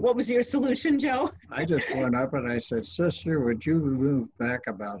what was your solution, Joe? I just went up and I said, "Sister, would you move back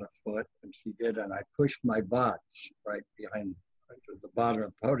about a foot?" And she did, and I pushed my box right behind the bottom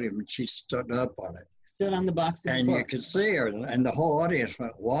of the podium, and she stood up on it. Stood on the box of and books. You could see her, and the whole audience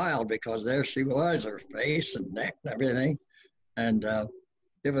went wild because there she was, her face and neck and everything. And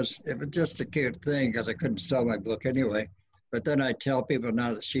it was just a cute thing because I couldn't sell my book anyway. But then I tell people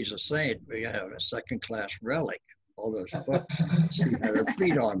now that she's a saint, we have a second-class relic. All those books, she had her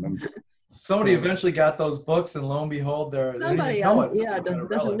feet on them. Somebody eventually got those books, and lo and behold, somebody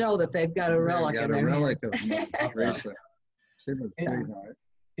doesn't know that they've got a relic in their hand. Of Theresa. She was sweetheart.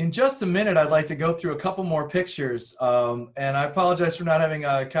 In just a minute, I'd like to go through a couple more pictures, and I apologize for not having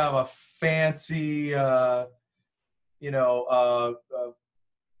a kind of a fancy,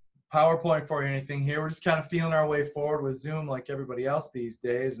 PowerPoint for you or anything here. We're just kind of feeling our way forward with Zoom like everybody else these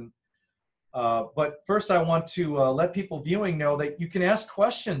days. And But first, I want to let people viewing know that you can ask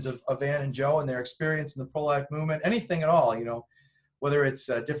questions of Ann and Joe and their experience in the pro-life movement, anything at all, you know, whether it's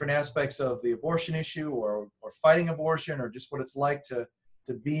different aspects of the abortion issue or fighting abortion or just what it's like to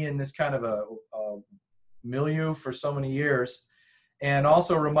be in this kind of a milieu for so many years. And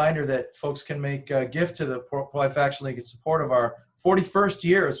also a reminder that folks can make a gift to the Pro-Life Action League in support of our 41st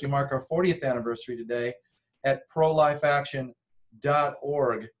year as we mark our 40th anniversary today at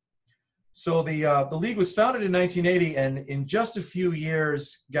prolifeaction.org. So the league was founded in 1980 and in just a few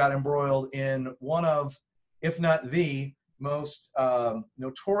years got embroiled in one of, if not the most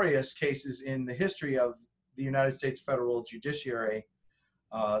notorious cases in the history of the United States federal judiciary.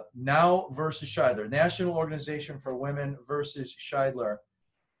 Now versus Scheidler, National Organization for Women versus Scheidler.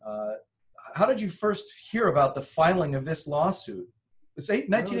 How did you first hear about the filing of this lawsuit? It was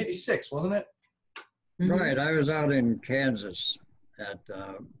 1986, wasn't it? Right. I was out in Kansas at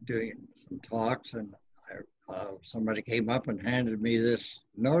doing some talks, and somebody came up and handed me this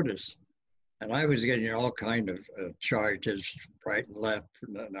notice. And I was getting all kind of charges right and left,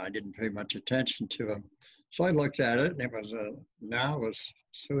 and I didn't pay much attention to them. So I looked at it, and it was now was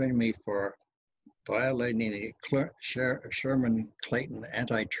suing me for violating the Sherman-Clayton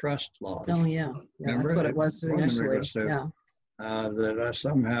antitrust laws. Oh yeah, that's what it was initially. Yeah. That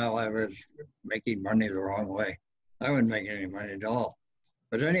somehow I was making money the wrong way. I wasn't making any money at all.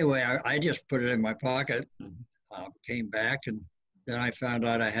 But anyway, I just put it in my pocket and came back, and then I found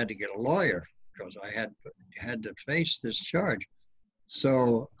out I had to get a lawyer because I had to face this charge.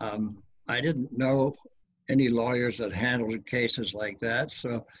 So I didn't know any lawyers that handled cases like that.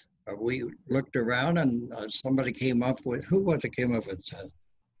 So we looked around, and somebody came up with, who was it came up with?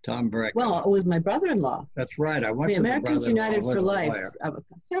 Tom Breck. Well, it was my brother-in-law. That's right. I went the to Americans the United for Life.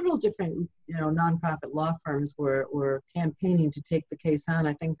 Several different, nonprofit law firms were campaigning to take the case on.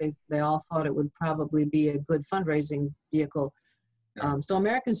 I think they all thought it would probably be a good fundraising vehicle. Yeah. So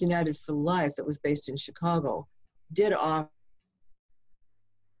Americans United for Life, that was based in Chicago, did offer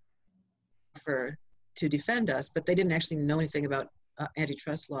to defend us, but they didn't actually know anything about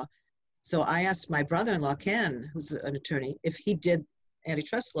antitrust law. So I asked my brother-in-law, Ken, who's an attorney, if he did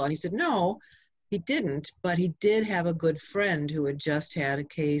antitrust law, and he said no, he didn't, but he did have a good friend who had just had a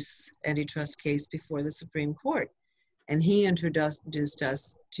antitrust case before the Supreme Court, and he introduced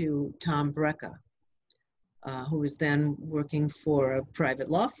us to Tom Brecka, who was then working for a private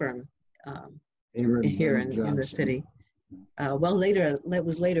law firm here in the city. Later it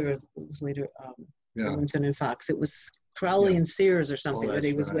was Abramson and Fox. It was Crowley and Sears or something that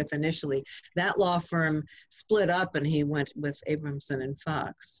he was with initially. That law firm split up, and he went with Abramson and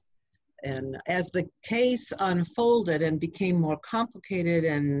Fox. And as the case unfolded and became more complicated,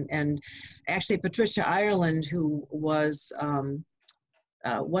 and actually Patricia Ireland, who was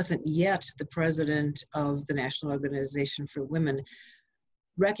wasn't yet the president of the National Organization for Women,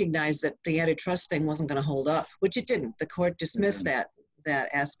 recognized that the antitrust thing wasn't going to hold up, which it didn't. The court dismissed that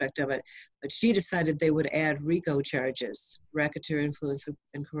aspect of it, but she decided they would add RICO charges, racketeer influence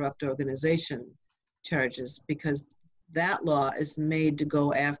and corrupt organization charges, because that law is made to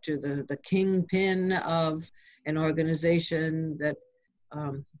go after the kingpin of an organization that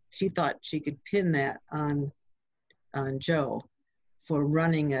she thought she could pin that on Joe for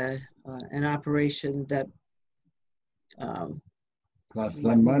running an operation that cost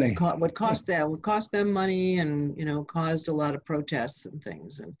them money. Would cost them money, and caused a lot of protests and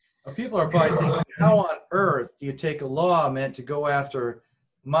things. And people are probably thinking, how on earth do you take a law meant to go after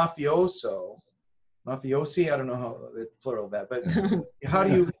mafiosi? I don't know how the plural of that, but how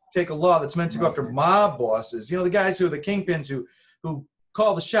do you take a law that's meant to go after mob bosses? The guys who are the kingpins who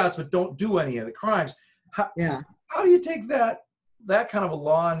call the shots but don't do any of the crimes. How do you take that kind of a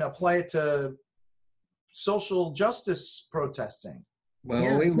law and apply it to social justice protesting?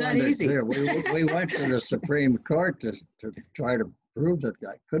 Well, it's not easy. We went to the Supreme Court to try to prove that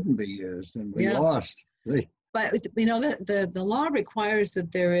couldn't be used, and we lost. But the law requires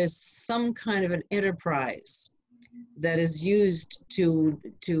that there is some kind of an enterprise that is used to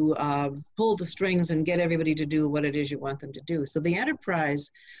pull the strings and get everybody to do what it is you want them to do. So the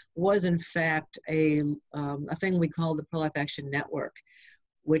enterprise was in fact a thing we called the Pro-Life Action Network,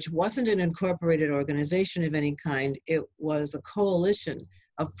 which wasn't an incorporated organization of any kind. It was a coalition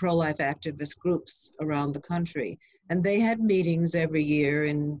of pro-life activist groups around the country. And they had meetings every year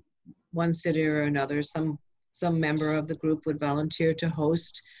in one city or another. Some member of the group would volunteer to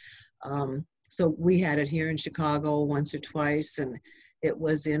host. So we had it here in Chicago once or twice, and it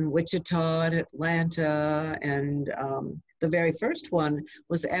was in Wichita and Atlanta, and the very first one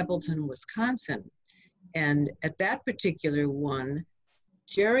was Appleton, Wisconsin. And at that particular one,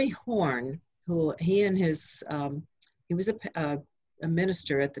 Jerry Horn, who he and his, he was a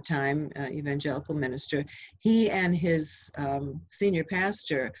minister at the time, evangelical minister. He and his senior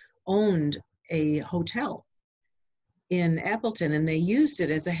pastor owned a hotel in Appleton, and they used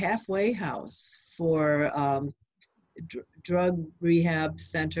it as a halfway house for drug rehab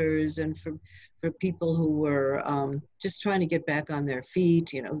centers and for people who were just trying to get back on their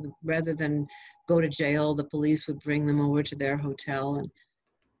feet. You know, rather than go to jail, the police would bring them over to their hotel.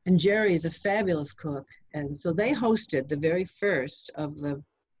 And Jerry is a fabulous cook, and so they hosted the very first of the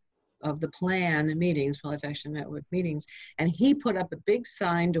plan meetings, Pro-Life Action Network meetings, and he put up a big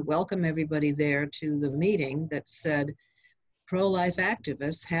sign to welcome everybody there to the meeting that said, "Pro-life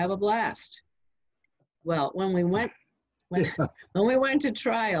activists, have a blast." Well, when we went to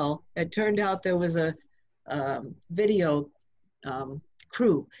trial, it turned out there was a video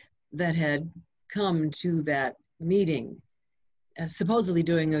crew that had come to that meeting, supposedly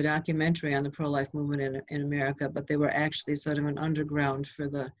doing a documentary on the pro-life movement in America, but they were actually sort of an underground for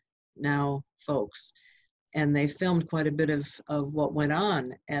the now folks. And they filmed quite a bit of what went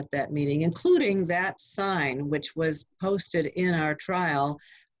on at that meeting, including that sign, which was posted in our trial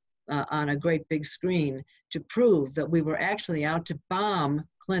on a great big screen to prove that we were actually out to bomb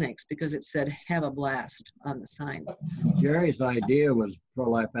clinics because it said "have a blast" on the sign. Jerry's idea was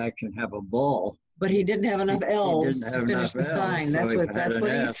pro-life action, have a ball. But he didn't have enough L's to finish the sign. So that's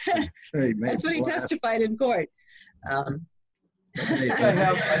what he said. That's what he testified in court. I think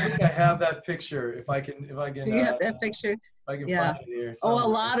I have that picture. If I can. Do you have that picture? If I can Yeah. find it here. Oh,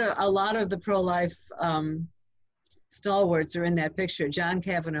 a lot of the pro-life stalwarts are in that picture. John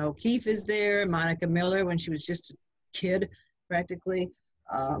Kavanaugh O'Keefe is there. Monica Miller, when she was just a kid, practically.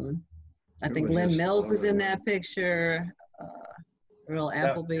 I think Lynn Mills is in that picture. Earl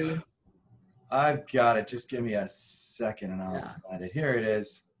Appleby. I've got it. Just give me a second and I'll find it. Here it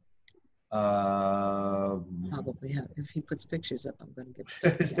is. Probably if he puts pictures up, I'm going to get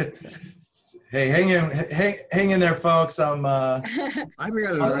stuck again, so. Hey, hang in there, folks. I'm got it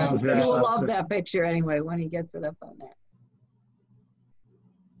around here. He will love that picture anyway when he gets it up on there.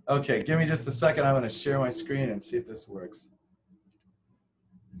 Okay, give me just a second. I'm going to share my screen and see if this works.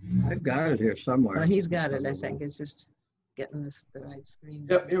 I've got it here somewhere. Well, he's got it. I think it's just getting the right screen.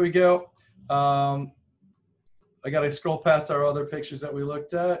 Yep, here we go. I got to scroll past our other pictures that we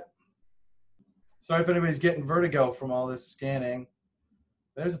looked at. Sorry if anybody's getting vertigo from all this scanning.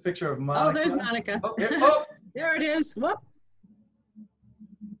 There's a picture of Monica. Oh, there's Monica. Oh, here, oh. There it is. Whoop.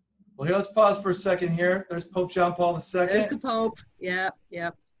 Well, here, let's pause for a second here. There's Pope John Paul II. There's the Pope. Yep.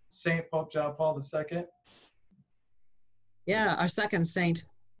 Saint Pope John Paul II. Yeah, our second saint.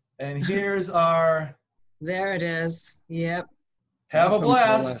 And here's our... There it is. Yep. Have a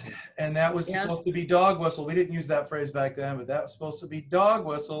blast. And that was supposed to be dog whistle. We didn't use that phrase back then, but that was supposed to be dog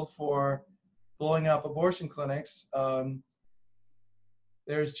whistle for blowing up abortion clinics.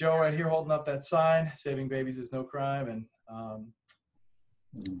 There's Joe right here holding up that sign, "Saving babies is no crime." And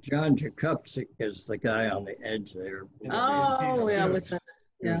John Jacobczyk is the guy on the edge there. Oh, yeah, with the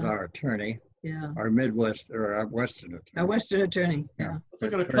Here's our attorney. Yeah. Our Midwest or our Western attorney. Our Western attorney. Yeah. Let's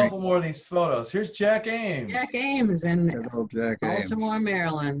look at a couple more of these photos. Here's Jack Ames. Jack Ames in Baltimore,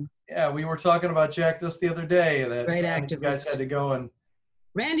 Maryland. Yeah, we were talking about Jack just the other day. That great activist. You guys had to go and.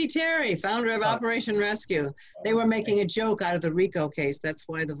 Randy Terry, founder of Operation Rescue. They were making a joke out of the RICO case. That's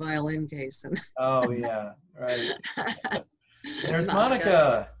why the violin case. Oh yeah, right. There's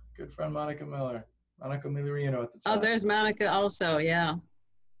Monica. Good friend Monica Miller. Monica Millerino at the time. Oh, there's Monica also. Yeah.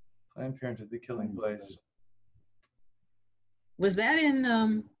 Planned Parenthood, the killing place. Was that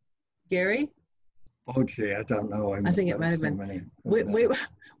in Gary? Oh, gee, I don't know. I think it might have been.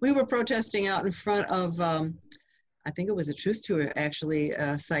 We were protesting out in front of, I think it was a Truth Tour actually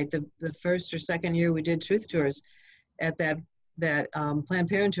site. The first or second year we did Truth Tours at that Planned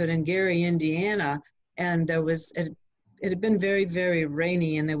Parenthood in Gary, Indiana, and there was it had been very, very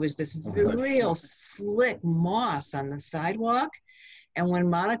rainy, and there was this real slick moss on the sidewalk. And when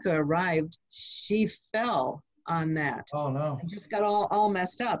Monica arrived, she fell on that. Oh, no. And just got all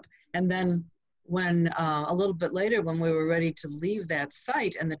messed up. And then when a little bit later, when we were ready to leave that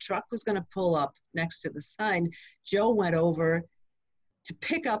site and the truck was going to pull up next to the sign, Joe went over to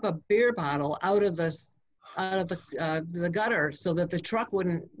pick up a beer bottle out of the gutter so that the truck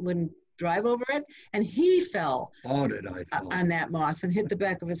wouldn't drive over it, and he fell on that moss and hit the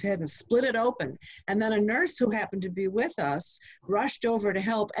back of his head and split it open. And then a nurse who happened to be with us rushed over to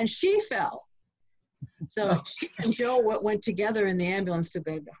help, and she fell So she and Joe went together in the ambulance to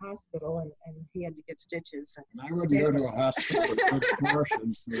the hospital, and he had to get stitches. And I wouldn't go to a hospital with good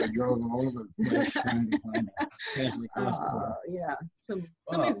fortunes, so I drove all over the place trying to find a Catholic hospital. Yeah, some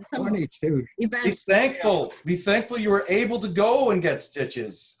 22. events. Be thankful you were able to go and get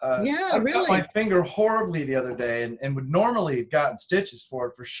stitches. Yeah, I really. cut my finger horribly the other day, and would normally have gotten stitches for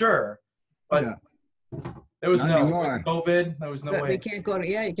it for sure, but there was Not no anymore. COVID. There was no But way. you can't go to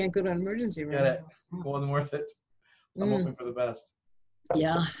you can't go to an emergency room. Get it. It wasn't worth it. So I'm hoping for the best.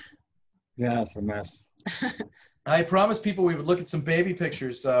 Yeah. Yeah, it's a mess. I promised people we would look at some baby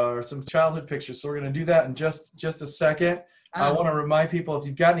pictures or some childhood pictures, so we're going to do that in just a second. I want to remind people, if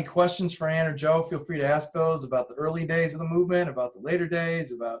you've got any questions for Ann or Joe, feel free to ask those about the early days of the movement, about the later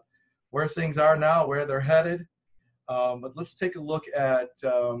days, about where things are now, where they're headed. But let's take a look at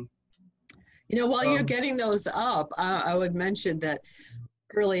while you're getting those up, I would mention that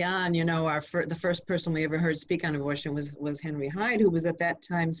early on, the first person we ever heard speak on abortion was Henry Hyde, who was at that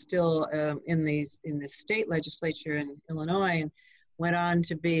time still in the state legislature in Illinois, and went on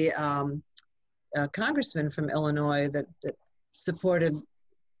to be a congressman from Illinois that supported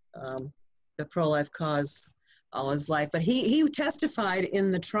the pro-life cause all his life. But he testified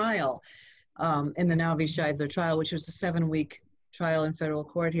in the trial, in the Now v. Scheidler trial, which was a 7-week trial in federal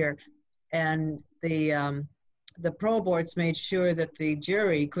court here. And the pro-aborts made sure that the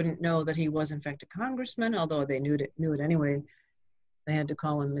jury couldn't know that he was in fact a congressman, although they knew it anyway. They had to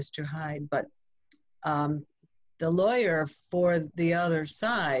call him Mr. Hyde. But the lawyer for the other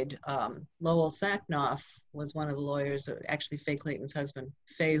side, Lowell Sacknoff, was one of the lawyers, actually Faye Clayton's husband,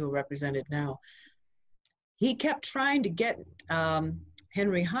 Faye, who represented Now. He kept trying to get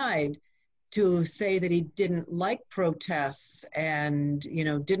Henry Hyde to say that he didn't like protests and,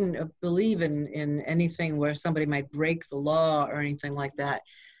 didn't believe in anything where somebody might break the law or anything like that.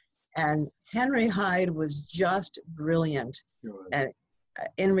 And Henry Hyde was just brilliant. And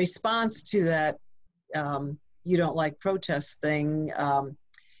in response to that, you don't like protests thing,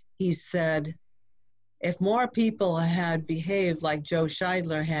 he said, if more people had behaved like Joe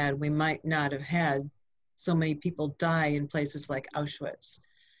Scheidler had, we might not have had so many people die in places like Auschwitz.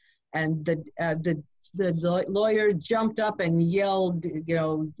 And the lawyer jumped up and yelled,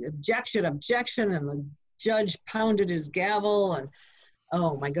 objection, objection, and the judge pounded his gavel, and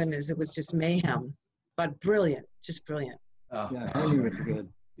oh my goodness, it was just mayhem, but brilliant, just brilliant. Oh, Yeah, Henry was good.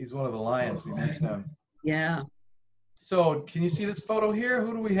 He's one of the lions. We miss him. Yeah. So can you see this photo here?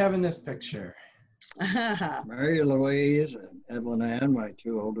 Who do we have in this picture? Mary Louise and Evelyn Ann, my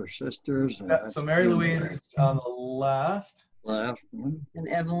 2 older sisters. So Mary Louise is on the left. And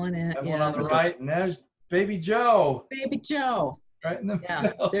Evelyn on the right, and there's baby Joe. Baby Joe. Right in the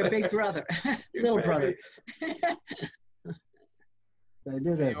middle. Their big brother, little brother. They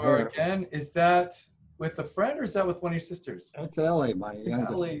did There have you are her. again. Is that with a friend or is that with one of your sisters? That's Ellie, my youngest.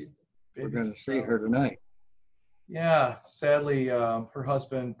 Ellie, We're going to see her tonight. Yeah, sadly, her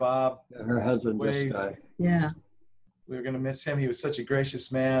husband, Bob. Yeah, her husband just died. Yeah. We were going to miss him. He was such a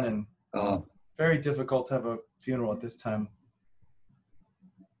gracious man, and very difficult to have a funeral at this time.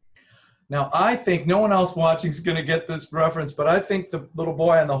 Now, I think no one else watching is going to get this reference, but I think the little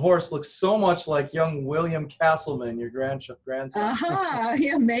boy on the horse looks so much like young William Castleman, your grandson.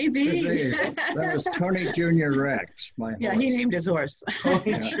 Yeah, maybe. That was Tony Jr. Rex, my horse. He named his horse.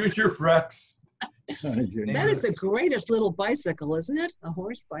 Tony Jr. Rex. Tony Jr. That is the greatest little bicycle, isn't it? A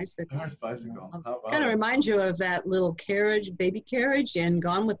horse bicycle. Horse bicycle. Kind of reminds you of that little carriage, baby carriage in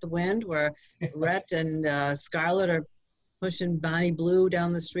Gone with the Wind, where Rhett and Scarlett are pushing Bonnie Blue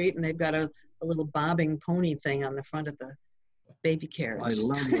down the street, and they've got a little bobbing pony thing on the front of the baby carriage. I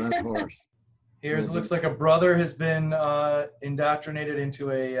love that horse. Here's looks like a brother has been indoctrinated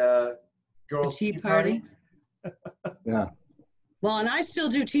into a girls' tea party. Yeah. Well, and I still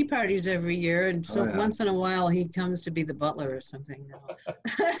do tea parties every year, and so once in a while he comes to be the butler or something.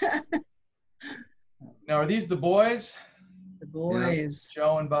 Now, are these the boys? The boys. Yeah.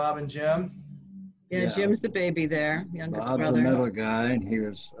 Joe and Bob and Jim? Yeah, Jim's the baby there, youngest Bob's brother. the middle guy, and he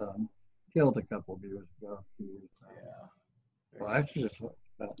was killed a couple of years ago. Yeah. Well, actually, it's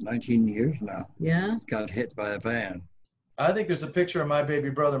about 19 years now. Yeah. Got hit by a van. I think there's a picture of my baby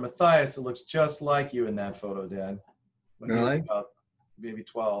brother Matthias that looks just like you in that photo, Dad. When he was Really? about maybe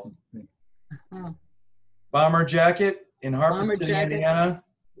 12. Oh. Bomber jacket in Hartford City, Indiana.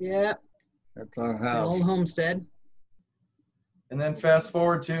 Yeah. That's our The house. old homestead. And then fast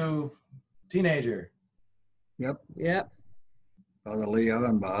forward to teenager. Yep. Yep. Father Leo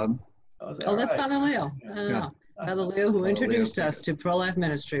and Bob. Oh, that's Father Leo. Yeah. Father Leo, who Father introduced Leo. us to pro-life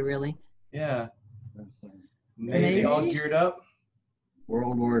ministry, really. Yeah. That's, Maybe all geared up.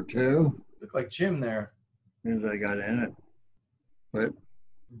 World War II. Look like Jim there. As I got in it. But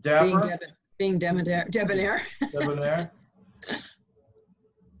Dapper. Being debonair. Debonair.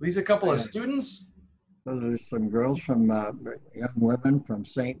 These are a couple of students. those are some girls from young women from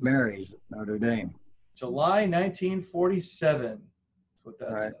St. Mary's at Notre Dame. July 1947. That's what that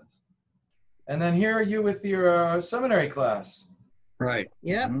Right. says. And then here are you with your seminary class. Right.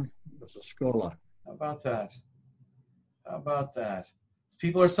 Yep. Mm-hmm. It's a scholar. How about that? How about that?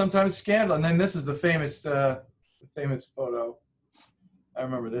 People are sometimes scandal. And then this is the famous photo. I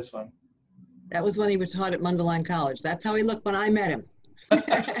remember this one. That was when he was taught at Mundelein College. That's how he looked when I met him.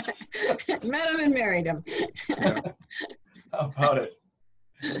 Met him and married him. How about it?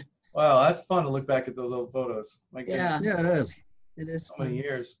 Wow, that's fun to look back at those old photos. My goodness. Yeah. Yeah, it is. It is So many fun.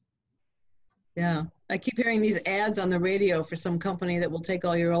 years. Yeah. I keep hearing these ads on the radio for some company that will take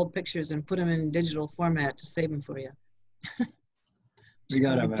all your old pictures and put them in digital format to save them for you. We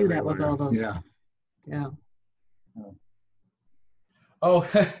got them do that with all those. Yeah. Yeah. Oh,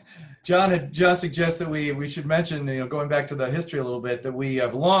 John suggests that we should mention, going back to the history a little bit, that we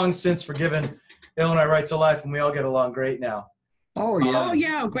have long since forgiven Illinois Right to Life, and we all get along great now. Oh, yeah. Oh,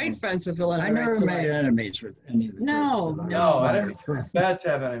 yeah. Great friends with Illinois I Right never to made Life. enemies with any of the No, groups that No, I was didn't. married. Bad to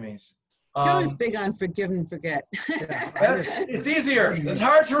have enemies. Joe is big on forgive and forget. It's easier. It's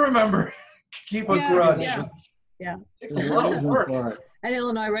hard to remember. Keep a Yeah, grudge. yeah. Takes a There's a lot of reason work. for it. And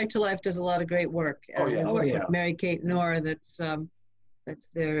Illinois Right to Life does a lot of great work. Oh, yeah. We Oh, work yeah. with Mary Kate Knorr, that's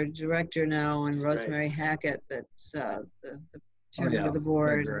their director now, and That's Rosemary Hackett, that's the chairman yeah. of the They're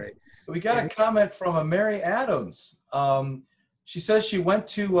board. great. We got a comment from a Mary Adams. She says she went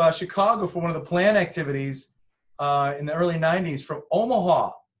to Chicago for one of the Plan activities in the early 90s from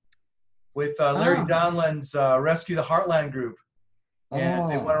Omaha with Larry Oh. Donlan's Rescue the Heartland group.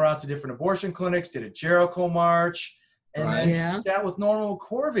 And they went around to different abortion clinics, did a Jericho March, and Right. then Yeah. she sat with Norma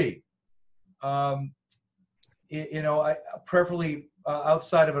McCorvey. Preferably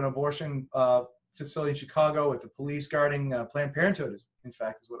outside of an abortion facility in Chicago with the police guarding Planned Parenthood, in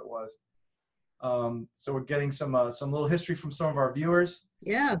fact, is what it was. So we're getting some little history from some of our viewers.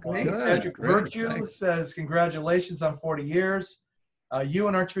 Yeah, great. Good. Cedric great, Virtue thanks. says, congratulations on 40 years. You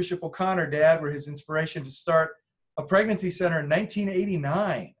and Archbishop O'Connor, Dad, were his inspiration to start a pregnancy center in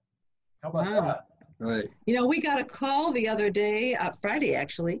 1989. How about Wow. that? Right. You know, we got a call the other day, Friday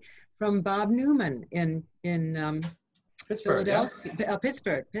actually, from Bob Newman in Pittsburgh, yeah.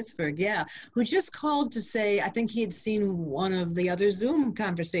 Philadelphia, Pittsburgh, yeah, who just called to say, I think he had seen one of the other Zoom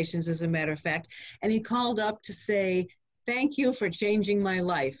conversations, as a matter of fact, and he called up to say, thank you for changing my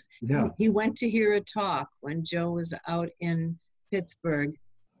life. Yeah. He went to hear a talk when Joe was out in Pittsburgh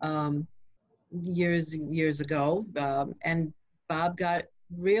years ago, and Bob got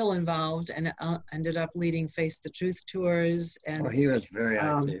real involved and ended up leading Face the Truth tours, and Oh, he was very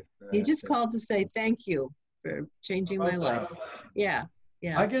active. he just called to say thank you for changing my life. Yeah,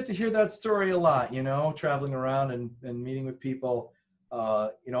 yeah. I get to hear that story a lot, traveling around and meeting with people.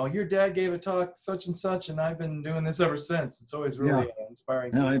 Your dad gave a talk such and such, and I've been doing this ever since. It's always really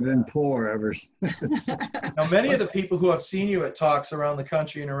inspiring. And I've been poor ever. Now, many of the people who have seen you at talks around the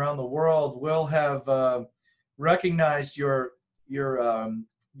country and around the world will have recognized your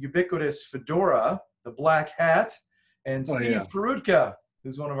ubiquitous fedora, the black hat, and Oh, Steve yeah. Perutka,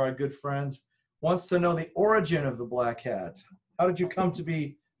 who's one of our good friends, wants to know the origin of the black hat. How did you come to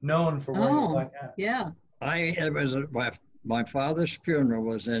be known for wearing the black hat? Yeah. It was my father's funeral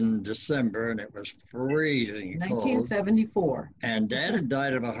was in December, and it was freezing cold. 1974. And Dad had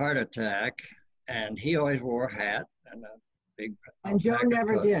died of a heart attack, and he always wore a hat and a big. And Joe alpaca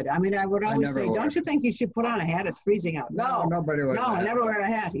never coat. did. I mean, I would always never say, wore don't it. you think you should put on a hat? It's freezing out. No, nobody was. no, I never wear a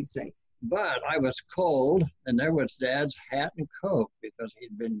hat, he'd say. But I was cold, and there was Dad's hat and coat because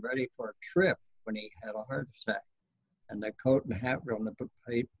he'd been ready for a trip when he had a heart attack. And the coat and hat were on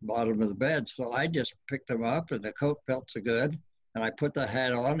the bottom of the bed. So I just picked them up, and the coat felt so good. And I put the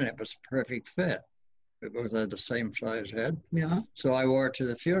hat on, and it was a perfect fit. We both had the same size head. Yeah. So I wore it to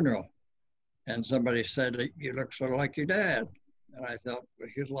the funeral. And somebody said, you look sort of like your dad. And I thought, well,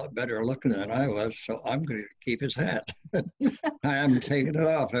 he was a lot better looking than I was, so I'm going to keep his hat. I haven't taken it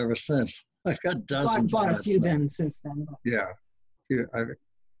off ever since. I got dozens. Bought a of few hats. then since then. But Yeah.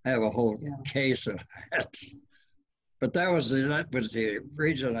 I have a whole case of hats. But that was the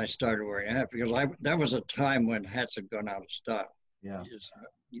reason I started wearing a hat, because that was a time when hats had gone out of style. Yeah.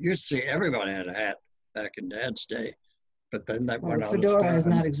 You see everybody had a hat back in Dad's day, but then that went the out of fedora style. has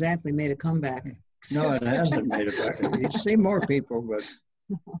not exactly made a comeback. No, it hasn't made it back. You see more people, but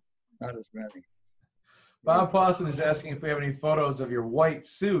not as many. Bob Pawson is asking if we have any photos of your white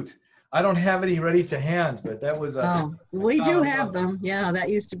suit. I don't have any ready to hand, but that was Oh, we do have them. Yeah, that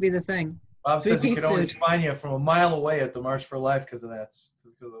used to be the thing. Bob says he Three-piece could always suit. find you from a mile away at the March for Life because of that,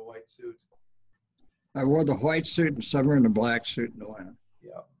 because of the white suit. I wore the white suit in summer and the black suit in the winter.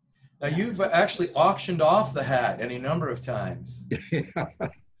 Yeah. Now you've actually auctioned off the hat any number of times.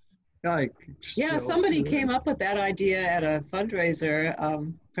 Yeah, somebody came up with that idea at a fundraiser,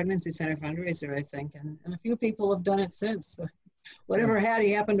 pregnancy center fundraiser, I think, and a few people have done it since. So whatever hat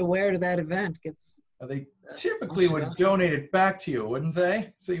he happened to wear to that event gets. They typically would donate it back to you, wouldn't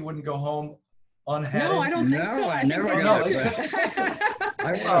they? So you wouldn't go home unhatted. No, I don't think so. No, I never got it.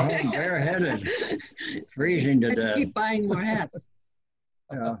 I went home bareheaded, freezing to I had to death. keep buying more hats.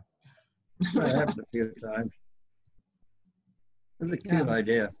 Yeah, that happened a few times. It was a cute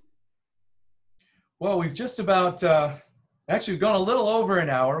idea. Well, we've just about actually we've gone a little over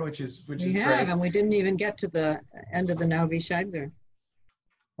an hour, which is We great. have, and we didn't even get to the end of the Now v. Scheidler.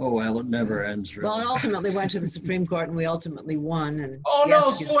 Oh, well, it never ends. Really. Well, it ultimately went to the Supreme Court, and we ultimately won. And Oh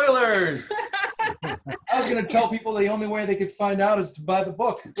yes, no, spoilers! I was going to tell people the only way they could find out is to buy the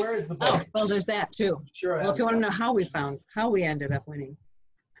book. Where is the book? Oh, well, there's that too. Sure. Well, if you want to know how we ended up winning.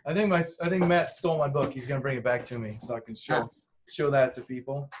 I think Matt stole my book. He's going to bring it back to me so I can show that to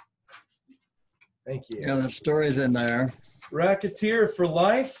people. Thank you. Yeah, the story's in there. Racketeer for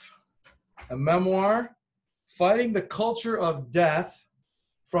Life, a memoir, fighting the culture of death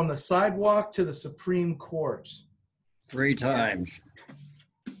from the sidewalk to the Supreme Court. 3 times.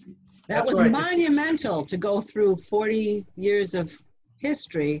 That was monumental to go through 40 years of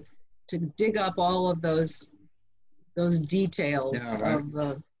history to dig up all of those details of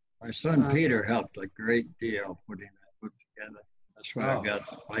the. My son Peter helped a great deal putting that book together. That's why I got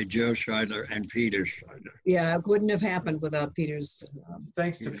by Joe Scheidler and Peter Scheidler. Yeah, it wouldn't have happened without Peter's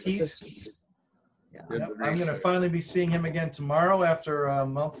thanks to Pete. assistance. Yeah. I'm going to finally be seeing him again tomorrow after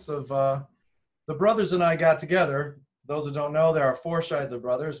months of the brothers and I got together. Those who don't know, there are 4 Scheidler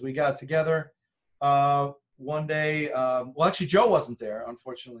brothers. We got together one day. Well, actually, Joe wasn't there,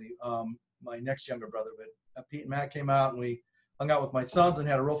 unfortunately, my next younger brother. But Pete and Matt came out, and we hung out with my sons and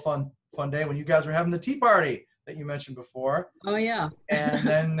had a real fun day when you guys were having the tea party that you mentioned before. Oh, yeah. And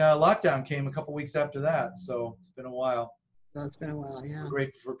then lockdown came a couple weeks after that. So it's been a while. So it's been a while, yeah. We're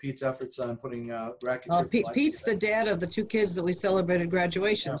grateful for Pete's efforts on putting Racketeer. Oh, Pete's the dad of the 2 kids that we celebrated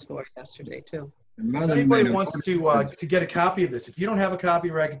graduations for yesterday, too. If anybody wants to get a copy of this, if you don't have a copy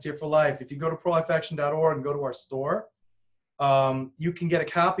of Racketeer for Life, if you go to prolifeaction.org and go to our store, you can get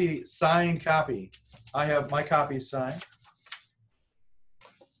a signed copy. I have my copy is signed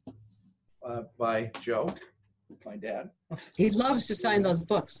by Joe, my dad. He loves to sign those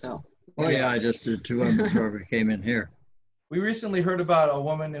books, so. Oh, yeah, I just did 2 of them before we came in here. We recently heard about a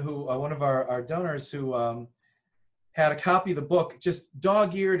woman who, one of our donors who had a copy of the book, just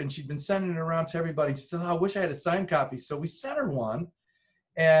dog-eared, and she'd been sending it around to everybody. She said, oh, I wish I had a signed copy. So we sent her one,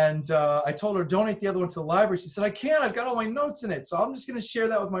 and I told her, donate the other one to the library. She said, I can't. I've got all my notes in it. So I'm just going to share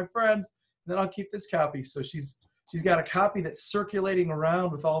that with my friends, and then I'll keep this copy. So she's got a copy that's circulating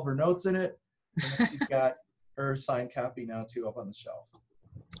around with all of her notes in it, and then she's got her signed copy now, too, up on the shelf.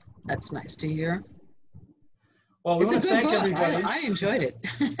 That's nice to hear. Well, we want to thank everybody. I enjoyed it.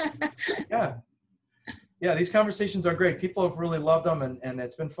 Yeah, these conversations are great. People have really loved them, and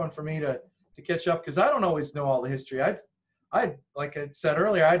it's been fun for me to catch up because I don't always know all the history. I've like I said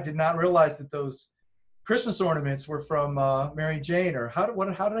earlier, I did not realize that those Christmas ornaments were from Mary Jane, or how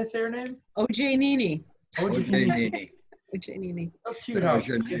did I say her name? O.J. Nene. O.J. Nene. O.J. Nene. So cute how I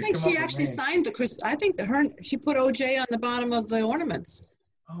think she actually signed I think she put O.J. on the bottom of the ornaments.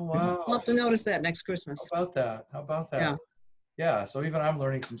 Oh, wow. I'll have to notice that next Christmas. How about that? Yeah, so even I'm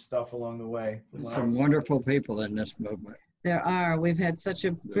learning some stuff along the way. Some wonderful people in this movement. There are. We've had such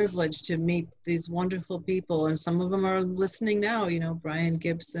a privilege to meet these wonderful people, and some of them are listening now, Brian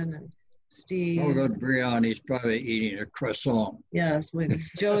Gibson and Steve. Oh, good, Brian. He's probably eating a croissant. Yes,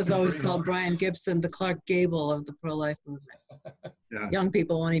 Joe has always called Brian Gibson the Clark Gable of the pro-life movement. Yeah. Young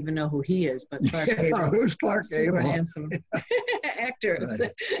people won't even know who he is, but Clark Gable. Who's Clark Gable? Super handsome actor.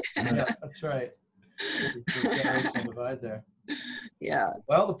 Right. Yeah, that's right. Generational divide there. Yeah.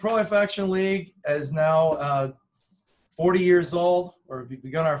 Well, the Pro-Life Action League is now 40 years old, or we've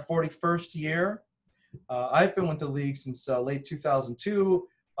begun our 41st year. I've been with the league since late 2002,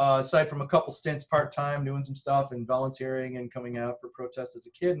 aside from a couple stints part-time doing some stuff and volunteering and coming out for protests as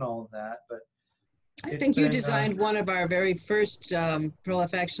a kid and all of that. But I think you designed one of our very first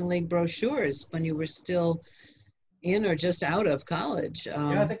Pro-Life Action League brochures when you were still in or just out of college.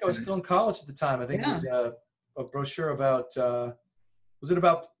 Yeah, I think I was still in college at the time. I think it was a brochure about, was it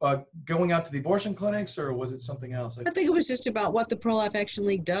about going out to the abortion clinics, or was it something else? I think it was just about what the Pro-Life Action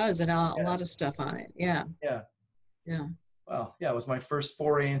League does and a lot of stuff on it. Yeah. Yeah. Yeah. Well, yeah, it was my first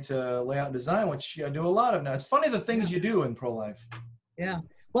foray into layout and design, which I do a lot of now. It's funny the things you do in pro-life. Yeah.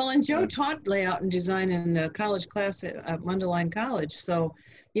 Well, and Joe taught layout and design in a college class at Mundelein College. So,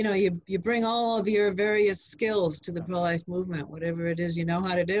 you know, you bring all of your various skills to the pro-life movement. Whatever it is you know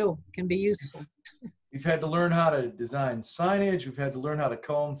how to do can be useful. We've had to learn how to design signage. We've had to learn how to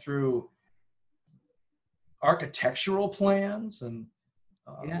comb through architectural plans and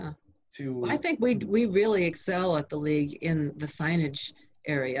Yeah. to. Well, I think we really excel at the league in the signage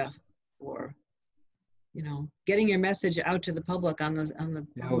area for, you know, getting your message out to the public on the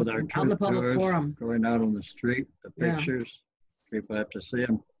with our on the public tours, forum. going out on the street, the Yeah. pictures, people have to see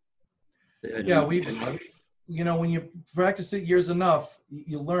them. Yeah, you know, when you practice it years enough,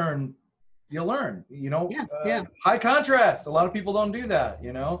 you learn, you know, high contrast. A lot of people don't do that,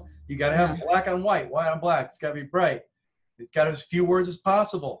 you know. You got to have black on white, white on black. It's got to be bright. It's got as few words as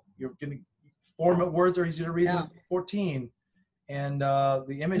possible. You're going to format words are easy to read than 14. And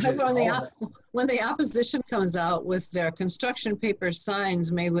the images. When the opposition comes out with their construction paper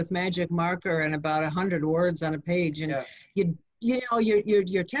signs made with magic marker and about 100 words on a page, and you know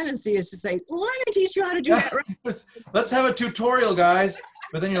your tendency is to say, "Let me teach you how to do that." Right. Let's have a tutorial, guys.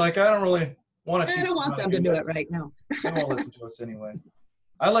 But then you're like, I don't really want to. I don't want them to do it right now. They won't listen to us anyway.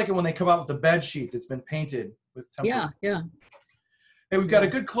 I like it when they come out with the bed sheet that's been painted with templates. Yeah. Hey, we've got a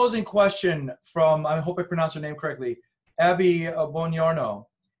good closing question from, I hope I pronounced her name correctly, Abby Boniorno.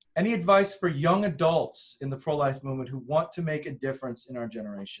 Any advice for young adults in the pro-life movement who want to make a difference in our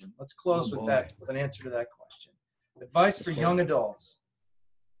generation? Let's close with an answer to that question. Advice for young adults.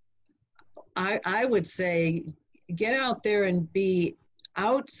 I would say get out there and be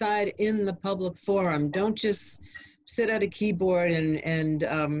outside in the public forum. Don't just sit at a keyboard and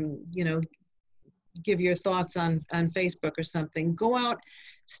you know, give your thoughts on Facebook or something. Go out,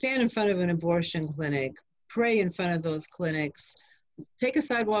 stand in front of an abortion clinic, pray in front of those clinics, take a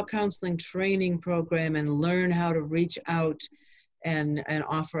sidewalk counseling training program and learn how to reach out and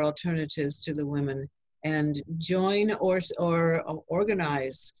offer alternatives to the women, and join or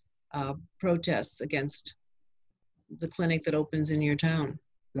organize protests against the clinic that opens in your town.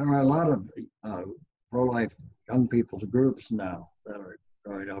 There are a lot of pro-life young people's groups now that are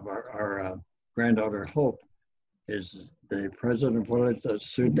growing up. Our granddaughter Hope is the president of what is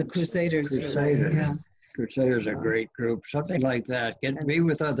the Crusaders. Crusaders. Yeah. Crusaders are a great group, something like that. Get to be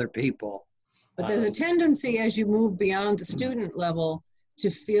with other people. But there's a tendency as you move beyond the student level to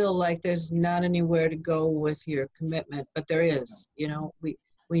feel like there's not anywhere to go with your commitment, but there is. You know, we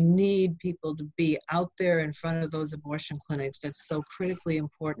need people to be out there in front of those abortion clinics. That's so critically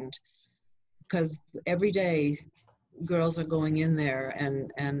important, because every day girls are going in there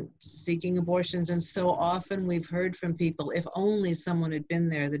and seeking abortions, and so often we've heard from people, if only someone had been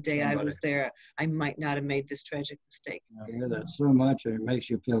there the day I was there, I might not have made this tragic mistake. I hear that so much, and it makes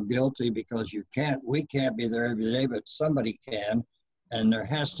you feel guilty because we can't be there every day, but somebody can, and there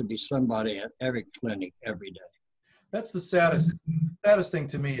has to be somebody at every clinic every day. That's the saddest thing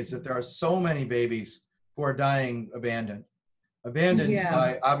to me, is that there are so many babies who are dying abandoned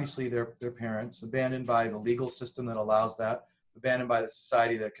by obviously their parents, abandoned by the legal system that allows that, abandoned by the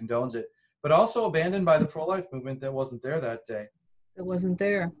society that condones it, but also abandoned by the pro-life movement that wasn't there that day. It wasn't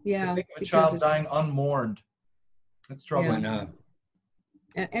there, yeah. To think of a child dying unmourned. It's troubling. Yeah.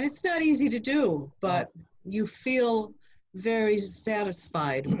 And it's not easy to do, but you feel very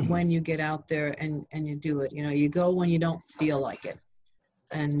satisfied when you get out there and you do it. You know, you go when you don't feel like it.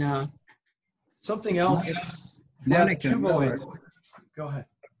 And something else. Monica Miller. Go ahead.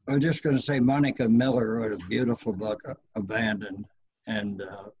 I was just going to say Monica Miller wrote a beautiful book, Abandoned, and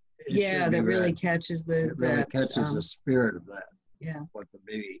that really catches the spirit of that. Yeah. What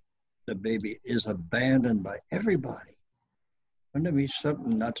the baby is abandoned by everybody. Wouldn't it be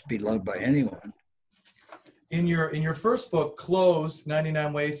something not to be loved by anyone? In your first book, Closed,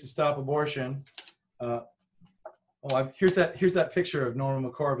 99 Ways to Stop Abortion. Here's that picture of Norma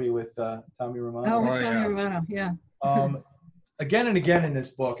McCorvey with Tommy Romano. Tommy Romano, yeah. Again and again in this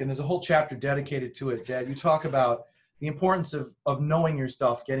book, and there's a whole chapter dedicated to it, Dad, you talk about the importance of knowing your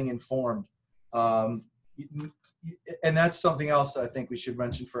stuff, getting informed. And that's something else I think we should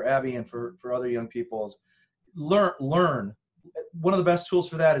mention for Abby and for other young people is learn. One of the best tools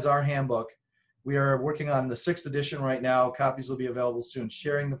for that is our handbook. We are working on the 6th edition right now. Copies will be available soon.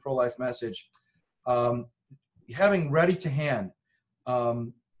 Sharing the pro-life message. Having ready to hand.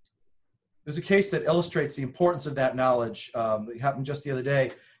 There's a case that illustrates the importance of that knowledge. It happened just the other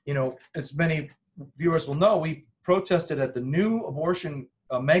day. You know, as many viewers will know, we protested at the new abortion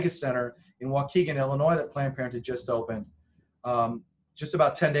mega center in Waukegan, Illinois, that Planned Parenthood just opened just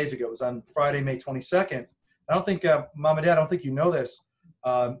about 10 days ago. It was on Friday, May 22nd. I don't think, Mom and Dad, I don't think you know this.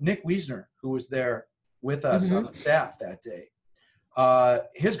 Nick Wiesner, who was there with us on the staff that day,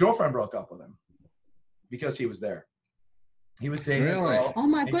 his girlfriend broke up with him because he was there. He was dating a girl. Oh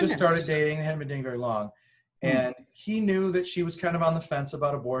my They goodness. just started dating. They hadn't been dating very long. And he knew that she was kind of on the fence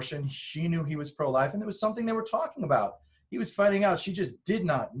about abortion. She knew he was pro-life, and it was something they were talking about. He was finding out. She just did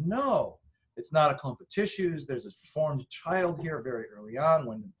not know. It's not a clump of tissues. There's a formed child here very early on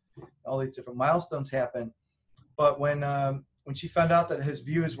when all these different milestones happen. But when she found out that his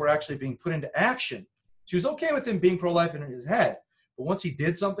views were actually being put into action, she was okay with him being pro-life in his head. But once he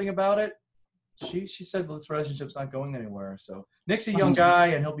did something about it, she said, well, this relationship's not going anywhere. So Nick's a young guy,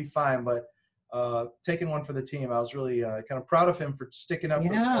 and he'll be fine. But taking one for the team, I was really kind of proud of him for sticking up.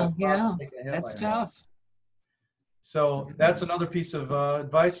 That's tough. So that's another piece of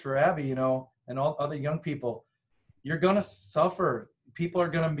advice for Abby, and all other young people. You're going to suffer. People are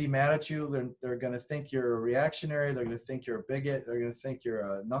going to be mad at you. They're going to think you're a reactionary. They're going to think you're a bigot. They're going to think you're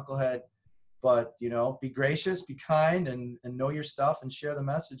a knucklehead. But, be gracious, be kind, and know your stuff, and share the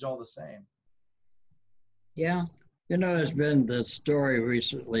message all the same. Yeah. There's been this story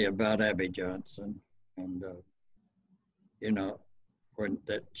recently about Abby Johnson, and, when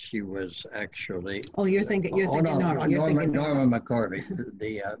that she was actually. Oh, you're thinking Norma. Norma McCorvey,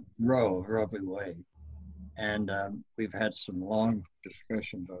 the Roe v. Wade. And we've had some long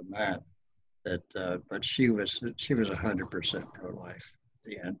discussions on that. But she was 100% pro-life at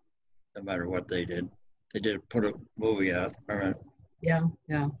the end, no matter what they did. They did put a movie out. Yeah.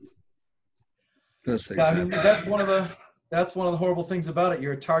 That's one of the horrible things about it.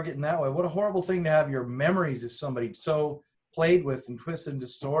 You're a target in that way. What a horrible thing to have your memories of somebody so played with and twisted and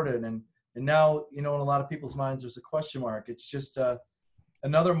distorted. And now, in a lot of people's minds, there's a question mark. It's just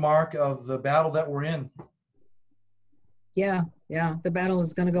another mark of the battle that we're in. Yeah. The battle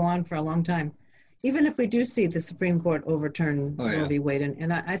is going to go on for a long time. Even if we do see the Supreme Court overturn Roe v. Wade,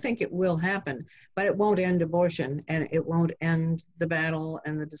 and I think it will happen, but it won't end abortion, and it won't end the battle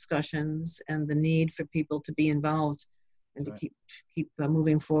and the discussions and the need for people to be involved and to keep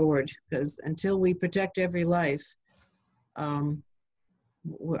moving forward. Because until we protect every life, our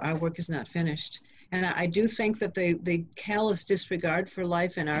work is not finished. And I do think that the callous disregard for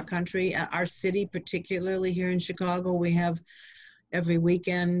life in our country, our city, particularly here in Chicago, we have every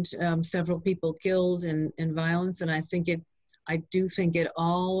weekend several people killed in violence, and I do think it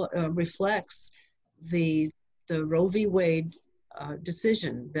all reflects the Roe v. Wade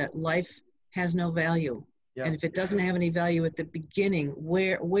decision that life has no value. Yeah. And if it doesn't have any value at the beginning,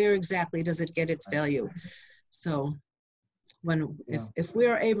 where exactly does it get its value? So if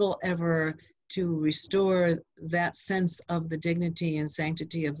we're able ever to restore that sense of the dignity and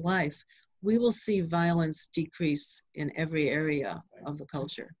sanctity of life, we will see violence decrease in every area of the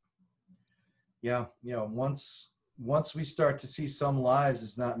culture. Yeah, once we start to see some lives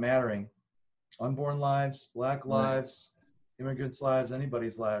as not mattering, unborn lives, Black lives, immigrants' lives,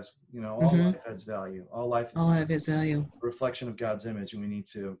 anybody's lives, all life has value. All life has value. A reflection of God's image, and we need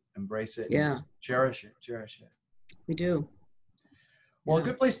to embrace it. And cherish it. We do. Well, a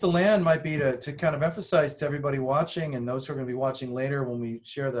good place to land might be to kind of emphasize to everybody watching and those who are going to be watching later when we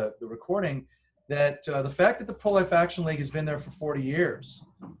share the recording that the fact that the Pro-Life Action League has been there for 40 years,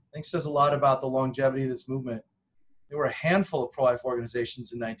 I think says a lot about the longevity of this movement. There were a handful of pro-life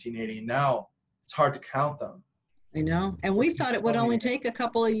organizations in 1980, and now it's hard to count them. I know. And we thought it would only take a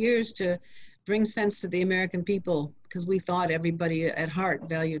couple of years to bring sense to the American people because we thought everybody at heart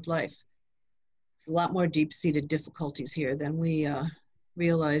valued life. There's a lot more deep-seated difficulties here than we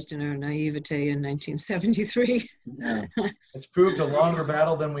realized in our naivete in 1973. It's proved a longer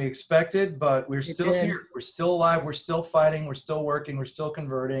battle than we expected, but we're still here. We're still alive. We're still fighting. We're still working. We're still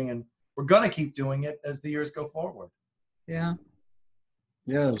converting, and we're going to keep doing it as the years go forward. Yeah.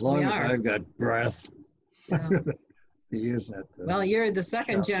 Yeah, as long as I've got breath. Yeah. Use that. Well, you're the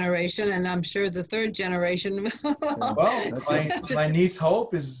second generation, and I'm sure the third generation. Well, my niece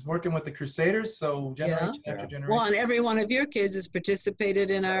Hope is working with the Crusaders, so generation after generation. Well, and every one of your kids has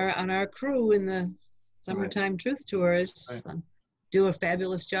participated in on our crew in the Summertime Truth Tours. Do a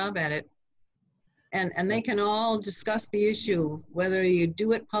fabulous job at it. And they can all discuss the issue, whether you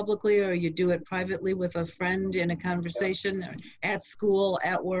do it publicly or you do it privately with a friend in a conversation, at school,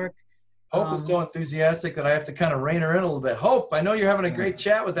 at work. Hope is so enthusiastic that I have to kind of rein her in a little bit. Hope, I know you're having a great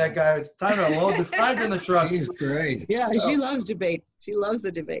chat with that guy. It's time to load the signs in the truck. She's great. Yeah, she loves debate. She loves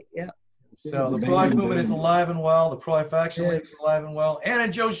the debate, So the pro-life movement is alive and well. The Pro-Life Action League is alive and well. Ann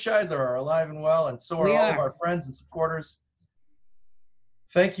and Joe Scheidler are alive and well, and so are all of our friends and supporters.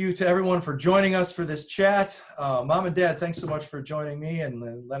 Thank you to everyone for joining us for this chat. Mom and Dad, thanks so much for joining me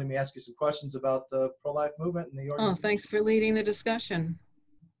and letting me ask you some questions about the pro-life movement and the organization. Oh, thanks for leading the discussion.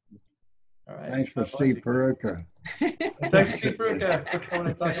 All right. Thanks for Steve Peruka. Thanks, Steve Peruka, for coming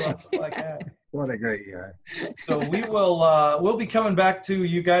and talking about like that. What a great guy. So we'll be coming back to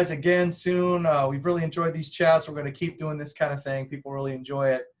you guys again soon. We've really enjoyed these chats. We're going to keep doing this kind of thing. People really enjoy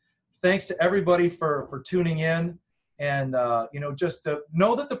it. Thanks to everybody for tuning in. And, just to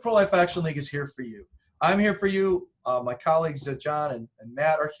know that the Pro-Life Action League is here for you. I'm here for you. My colleagues, John and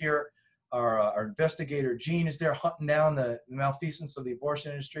Matt, are here. Our investigator, Gene, is there hunting down the malfeasance of the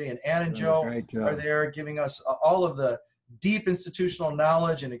abortion industry. And Ann and Joe are there giving us all of the deep institutional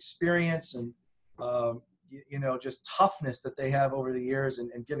knowledge and experience and, just toughness that they have over the years and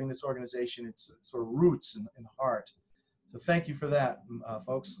giving this organization its sort of roots and heart. So thank you for that,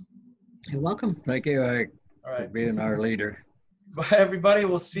 folks. You're welcome. Thank you, Eric. All right. For being our leader. Bye, everybody.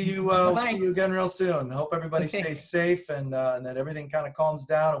 We'll see you. Bye-bye. We'll see you again real soon. I hope everybody stays safe and that everything kind of calms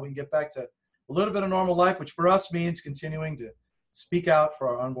down and we can get back to a little bit of normal life, which for us means continuing to speak out for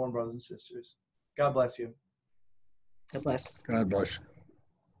our unborn brothers and sisters. God bless you. God bless. God bless.